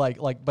you know, like,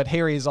 but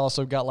Harry's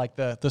also got like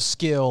the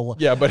skill.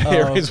 Yeah, but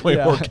Harry's way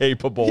more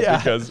capable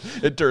because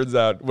it turns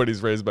out when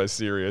he's raised by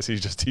Sirius,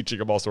 he's just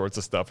teaching him all sorts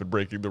of stuff and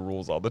breaking the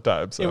rules all the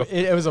time. So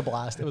it was a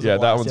blast. It was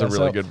that one's a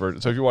really good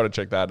version. So if you want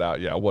to check that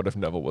out, what if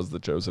Neville was the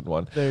chosen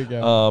one? There you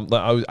go.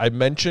 I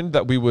mentioned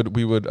that we would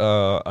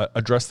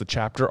address the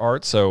chapter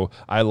art. So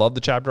I love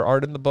the chapter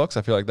art in the books.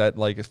 I feel like that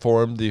like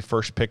formed the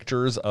first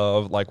pictures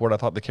of like what I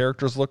thought the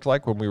characters looked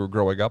like when we were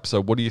growing up.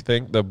 So what do you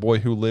think? The Boy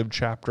Who Lived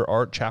chapter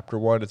art, chapter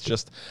 1, it's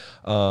just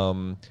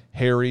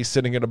Harry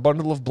sitting in a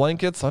bundle of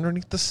blankets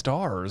underneath the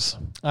stars.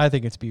 I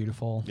think it's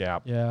beautiful.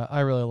 Yeah, I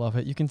really love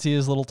it. You can see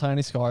his little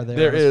tiny scar there.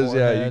 There is,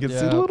 you can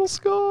see the little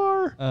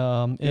scar.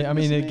 I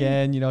mean,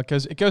 again, you know,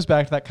 it goes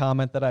back to that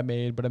comment that I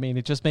made, but I mean,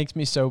 it just makes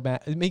me so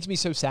mad. It makes me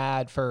so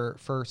sad for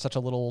such a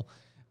little,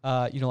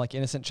 you know, like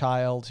innocent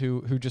child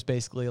who just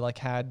basically like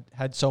had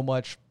so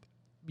much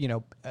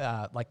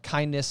like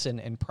kindness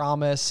and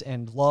promise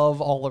and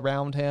love all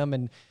around him,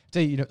 and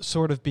to,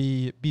 sort of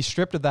be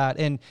stripped of that.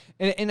 And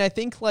I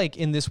think like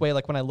in this way,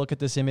 like when I look at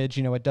this image,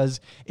 it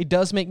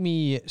does make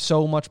me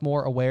so much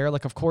more aware.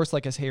 Like, of course,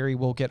 like as Harry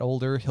will get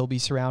older, he'll be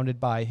surrounded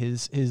by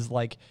his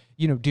like,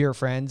 dear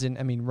friends. And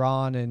I mean,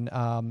 Ron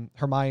and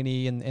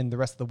Hermione and the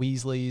rest of the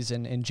Weasleys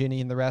and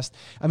Ginny and the rest.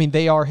 I mean,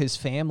 they are his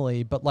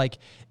family, but like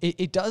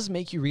it does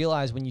make you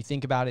realize when you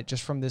think about it,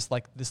 just from this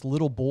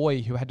little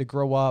boy who had to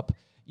grow up,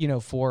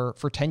 for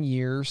 10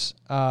 years,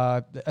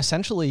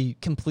 essentially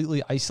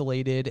completely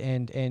isolated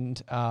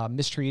and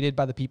mistreated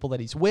by the people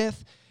that he's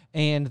with.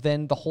 And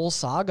then the whole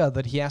saga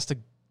that he has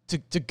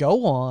to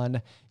go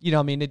on,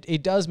 I mean,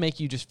 it does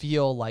make you just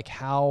feel like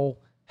how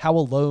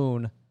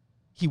alone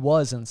he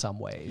was in some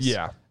ways.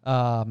 Yeah.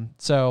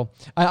 So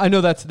I know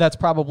that's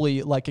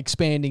probably like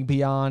expanding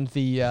beyond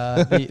the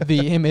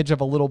image of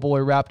a little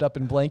boy wrapped up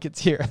in blankets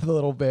here a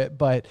little bit,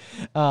 but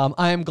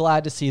I am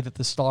glad to see that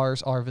the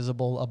stars are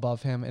visible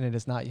above him and it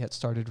has not yet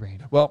started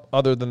raining. Well,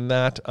 other than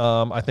that,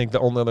 I think the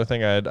only other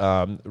thing I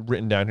had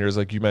written down here is,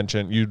 like you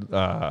mentioned,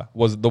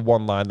 was the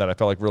one line that I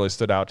felt like really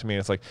stood out to me.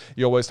 It's like,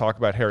 you always talk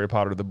about Harry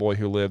Potter, the boy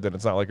who lived, and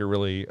it's not like a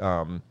really,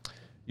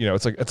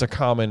 it's a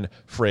common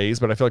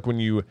phrase, but I feel like when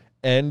you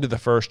end the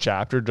first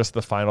chapter, just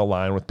the final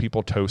line with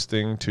people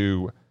toasting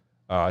to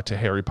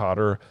Harry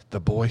Potter, the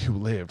boy who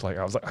lived, like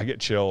I get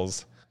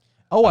chills.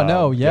 Oh, I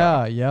know.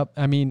 Yeah. Yep.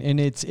 I mean, and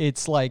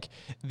it's like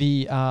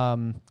the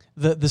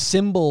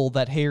symbol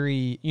that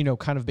Harry,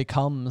 kind of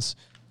becomes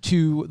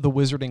to the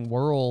wizarding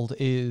world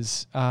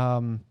is, I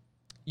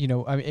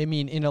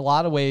mean, in a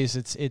lot of ways,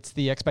 it's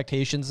the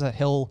expectations that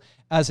he'll,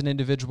 as an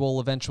individual,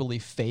 eventually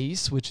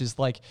face, which is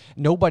like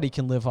nobody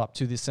can live up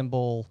to the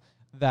symbol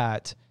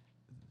that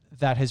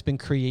has been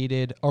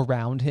created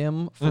around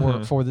him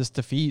for this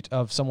defeat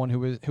of someone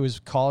who has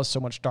caused so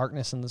much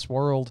darkness in this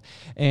world.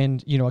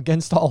 And,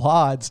 against all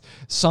odds,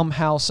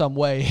 somehow, some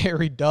way,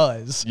 Harry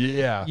does.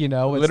 Yeah. It's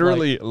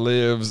literally like,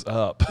 lives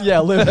up.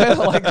 Yeah.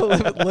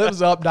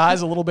 Lives up,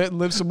 dies a little bit and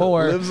lives some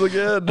more. Lives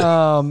again.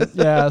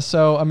 Yeah.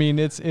 So, I mean,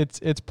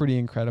 it's pretty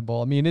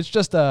incredible. I mean, it's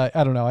just, I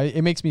don't know.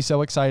 It makes me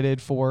so excited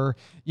for,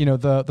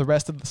 the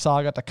rest of the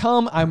saga to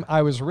come.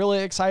 I was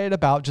really excited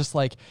about just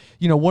like,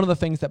 one of the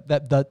things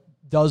that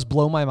does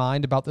blow my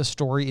mind about this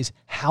story is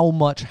how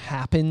much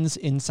happens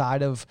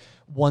inside of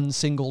one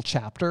single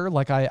chapter.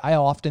 Like I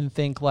often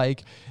think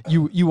like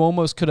you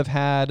almost could have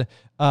had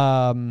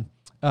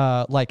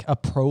like a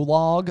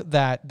prologue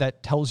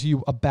that tells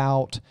you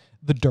about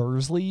the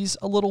Dursleys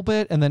a little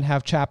bit, and then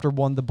have chapter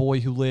 1, the boy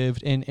who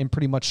lived, and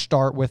pretty much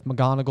start with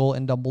McGonagall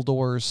and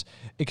Dumbledore's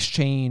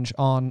exchange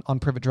on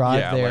Privet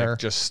Drive there. Like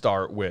just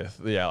start with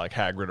like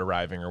Hagrid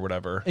arriving or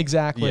whatever.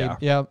 Exactly.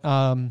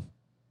 Yeah.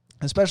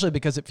 Especially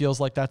because it feels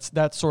like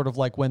that's sort of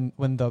like when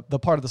the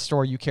part of the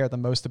story you care the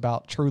most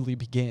about truly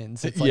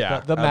begins. It's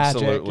like the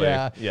magic. Absolutely.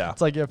 Yeah.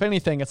 It's like, if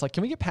anything, it's like,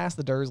 can we get past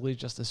the Dursleys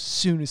just as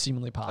soon as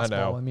seemingly possible?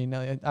 I know. I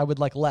mean, I would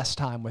like less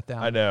time with them.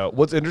 I know.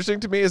 What's interesting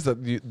to me is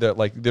that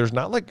like there's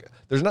not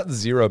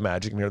zero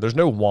magic in here. There's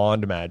no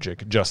wand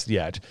magic just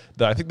yet.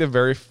 I think the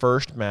very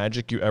first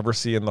magic you ever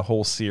see in the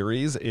whole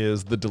series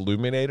is the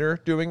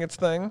Deluminator doing its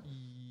thing.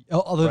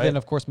 Other than,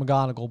 of course,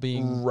 McGonagall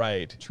being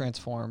right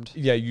transformed.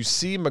 Yeah, you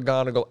see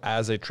McGonagall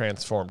as a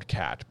transformed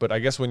cat, but I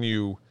guess when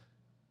you're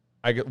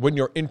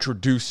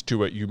introduced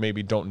to it, you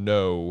maybe don't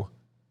know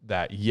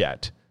that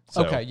yet.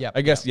 So okay, yeah.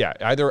 I guess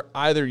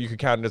either you could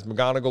count it as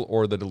McGonagall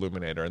or the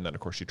Deluminator, and then of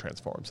course she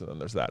transforms, and then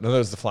there's that, and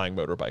there's the flying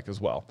motorbike as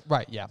well.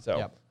 Right. Yeah.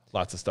 So.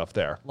 Lots of stuff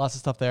there.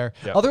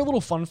 Yep. Other little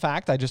fun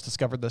fact, I just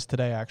discovered this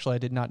today, actually. I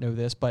did not know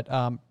this, but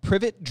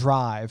Privet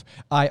Drive,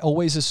 I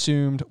always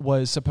assumed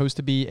was supposed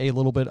to be a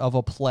little bit of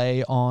a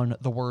play on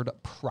the word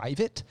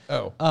private.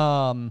 Oh.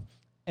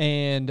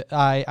 And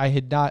I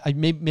had not,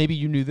 maybe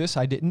you knew this,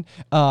 I didn't.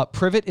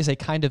 Privet is a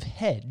kind of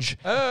hedge.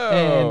 Oh.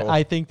 And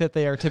I think that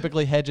they are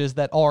typically hedges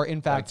that are,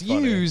 in fact,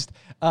 used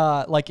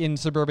like in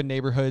suburban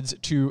neighborhoods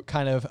to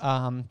kind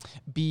of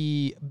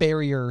be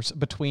barriers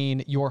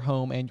between your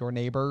home and your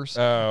neighbors.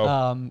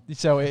 Oh.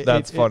 So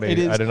that's funny. It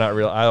is, I did not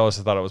realize. I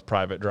also thought it was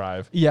Private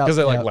Drive. Yeah. Because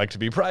they like to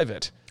be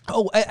private.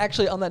 Oh,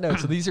 actually, on that note,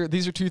 so these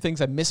are two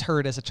things I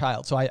misheard as a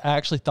child. So I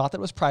actually thought that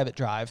was Private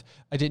Drive.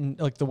 I didn't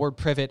like the word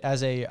privet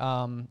as a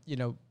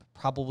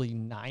probably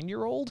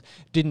 9-year-old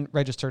didn't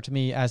register to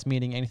me as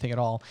meaning anything at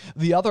all.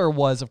 The other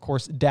was, of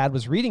course, Dad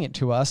was reading it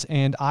to us,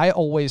 and I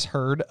always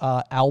heard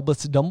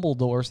Albus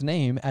Dumbledore's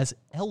name as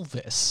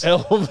Elvis.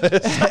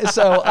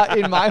 So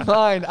in my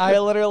mind, I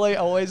literally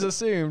always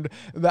assumed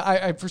that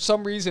I for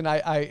some reason,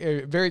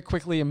 I very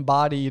quickly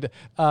embodied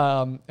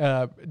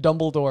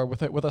Dumbledore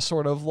with a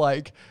sort of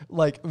like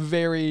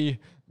very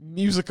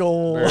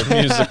musical,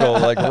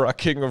 like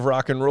king of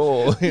rock and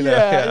roll.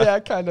 Yeah,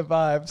 kind of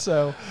vibe.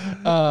 So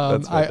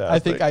I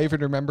think I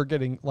even remember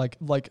getting like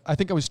I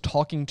think I was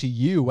talking to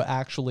you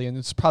actually, and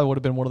this probably would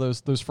have been one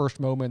of those first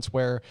moments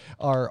where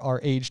our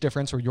age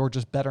difference or your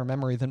just better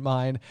memory than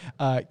mine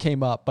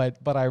came up.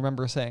 But I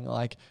remember saying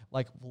like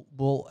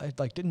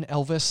didn't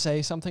Elvis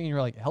say something? And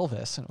you're like,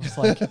 Elvis, and it was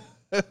like.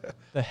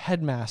 the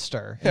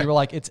headmaster. And you were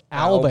like, it's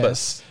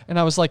Albus. And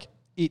I was like,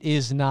 it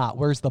is not.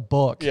 Where's the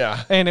book?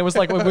 Yeah. And it was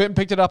like, we went and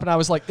picked it up, and I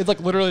was like, it's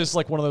like literally just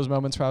like one of those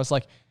moments where I was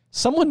like,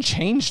 someone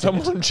changed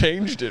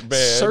it,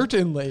 man.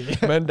 Certainly.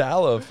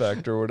 Mandela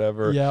effect or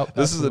whatever. Yep,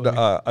 This is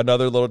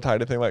another little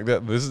tiny thing like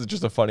that. This is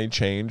just a funny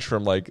change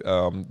from like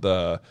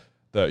the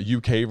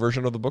UK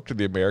version of the book to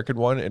the American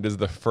one. It is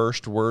the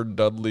first word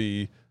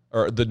Dudley,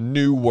 or the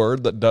new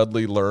word that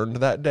Dudley learned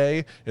that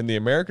day. In the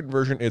American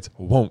version, it's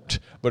won't.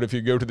 But if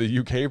you go to the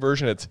UK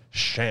version, it's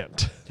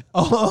shan't.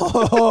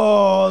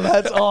 Oh,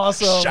 that's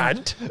awesome.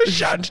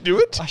 Shan't do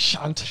it.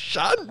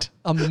 Shan't.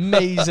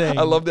 Amazing.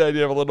 I love the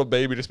idea of a little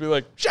baby just be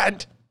like,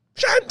 shan't.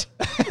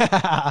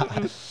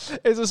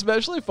 It's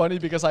especially funny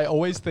because I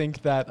always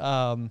think that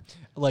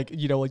like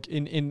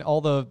in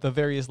all the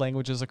various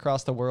languages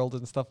across the world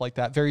and stuff like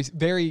that, very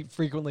very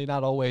frequently,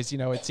 not always,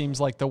 it seems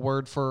like the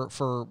word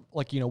for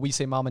like, we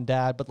say mom and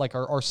dad, but like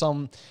are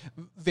some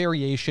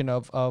variation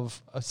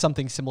of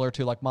something similar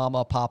to like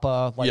mama,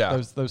 papa, like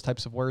those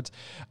types of words.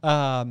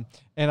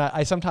 And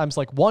I sometimes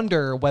like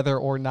wonder whether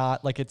or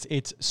not like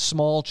it's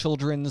small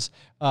children's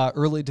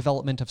early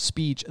development of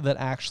speech that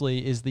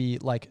actually is the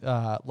like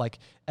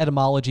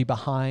etymology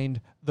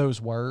behind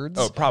those words.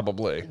 Oh,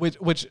 probably.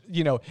 Which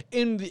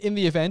in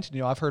the event,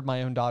 I've heard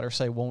my own daughter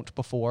say "won't"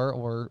 before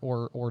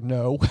or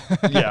no.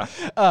 Yeah.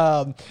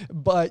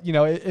 But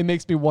it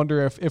makes me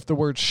wonder if the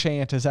word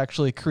 "shan't" is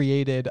actually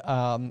created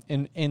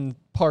in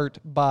part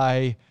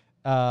by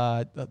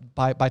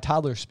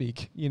toddler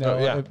speak.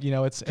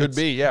 It's could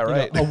be, yeah,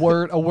 right. A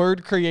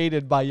word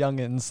created by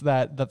youngins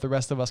that the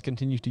rest of us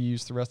continue to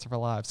use the rest of our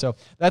lives. So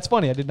that's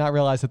funny. I did not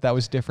realize that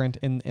was different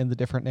in the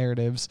different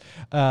narratives.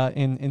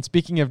 In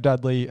speaking of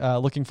Dudley,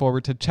 looking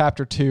forward to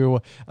chapter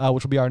 2,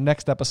 which will be our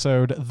next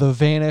episode, The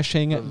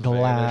Vanishing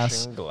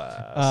Glass.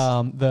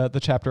 The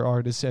chapter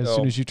art is as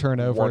soon as you turn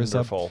over is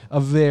a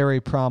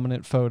very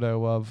prominent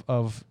photo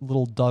of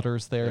little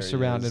Dudders there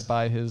surrounded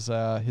by his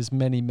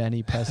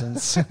many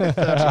presents.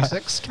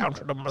 36,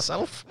 counted them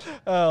myself.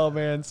 Oh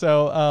man.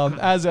 So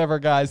as ever,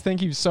 guys,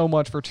 thank you so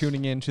much for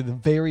tuning in to the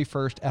very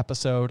first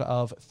episode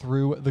of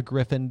Through the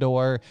Griffin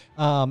Door.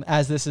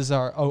 As this is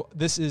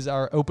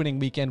our opening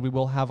weekend, we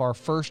will have our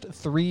first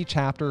 3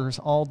 chapters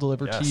all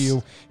delivered to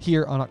you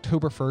here on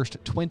October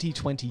 1st,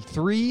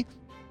 2023.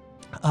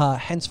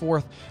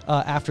 Henceforth,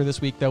 after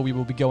this week, though, we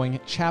will be going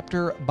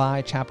chapter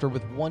by chapter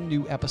with one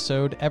new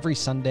episode every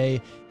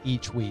Sunday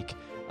each week.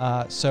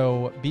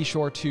 So be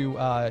sure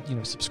to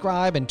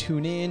subscribe and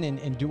tune in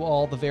and do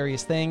all the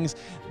various things.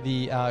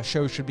 The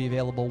show should be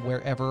available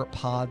wherever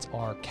pods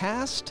are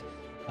cast.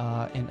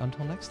 And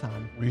until next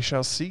time, we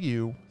shall see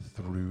you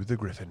through the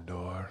Griffin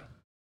Door.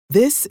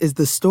 This is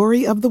the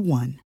story of the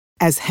one.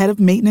 As head of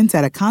maintenance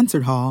at a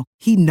concert hall,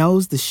 he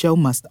knows the show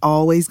must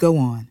always go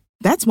on.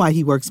 That's why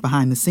he works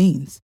behind the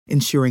scenes,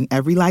 ensuring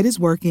every light is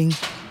working,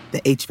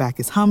 the HVAC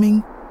is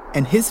humming,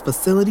 and his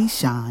facility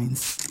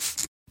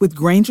shines. With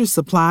Grainger's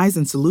supplies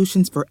and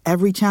solutions for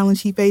every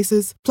challenge he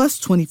faces, plus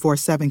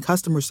 24/7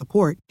 customer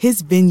support,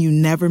 his venue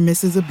never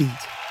misses a beat.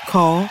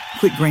 Call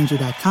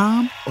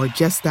quickgrainger.com or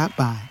just stop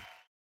by.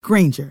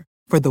 Grainger,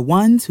 for the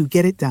ones who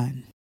get it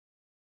done.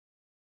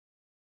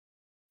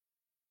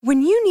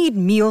 When you need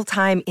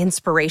mealtime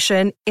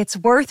inspiration, it's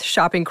worth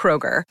shopping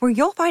Kroger, where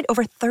you'll find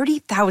over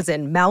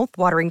 30,000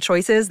 mouth-watering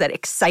choices that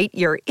excite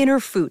your inner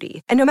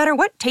foodie. And no matter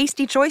what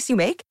tasty choice you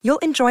make, you'll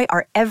enjoy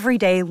our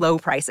everyday low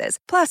prices,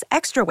 plus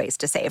extra ways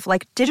to save,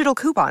 like digital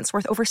coupons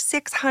worth over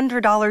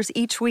 $600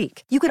 each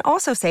week. You can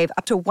also save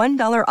up to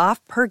 $1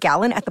 off per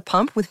gallon at the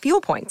pump with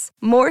fuel points.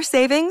 More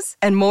savings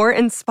and more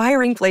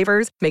inspiring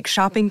flavors make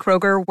shopping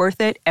Kroger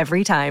worth it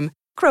every time.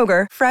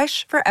 Kroger,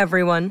 fresh for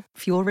everyone.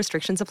 Fuel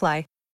restrictions apply.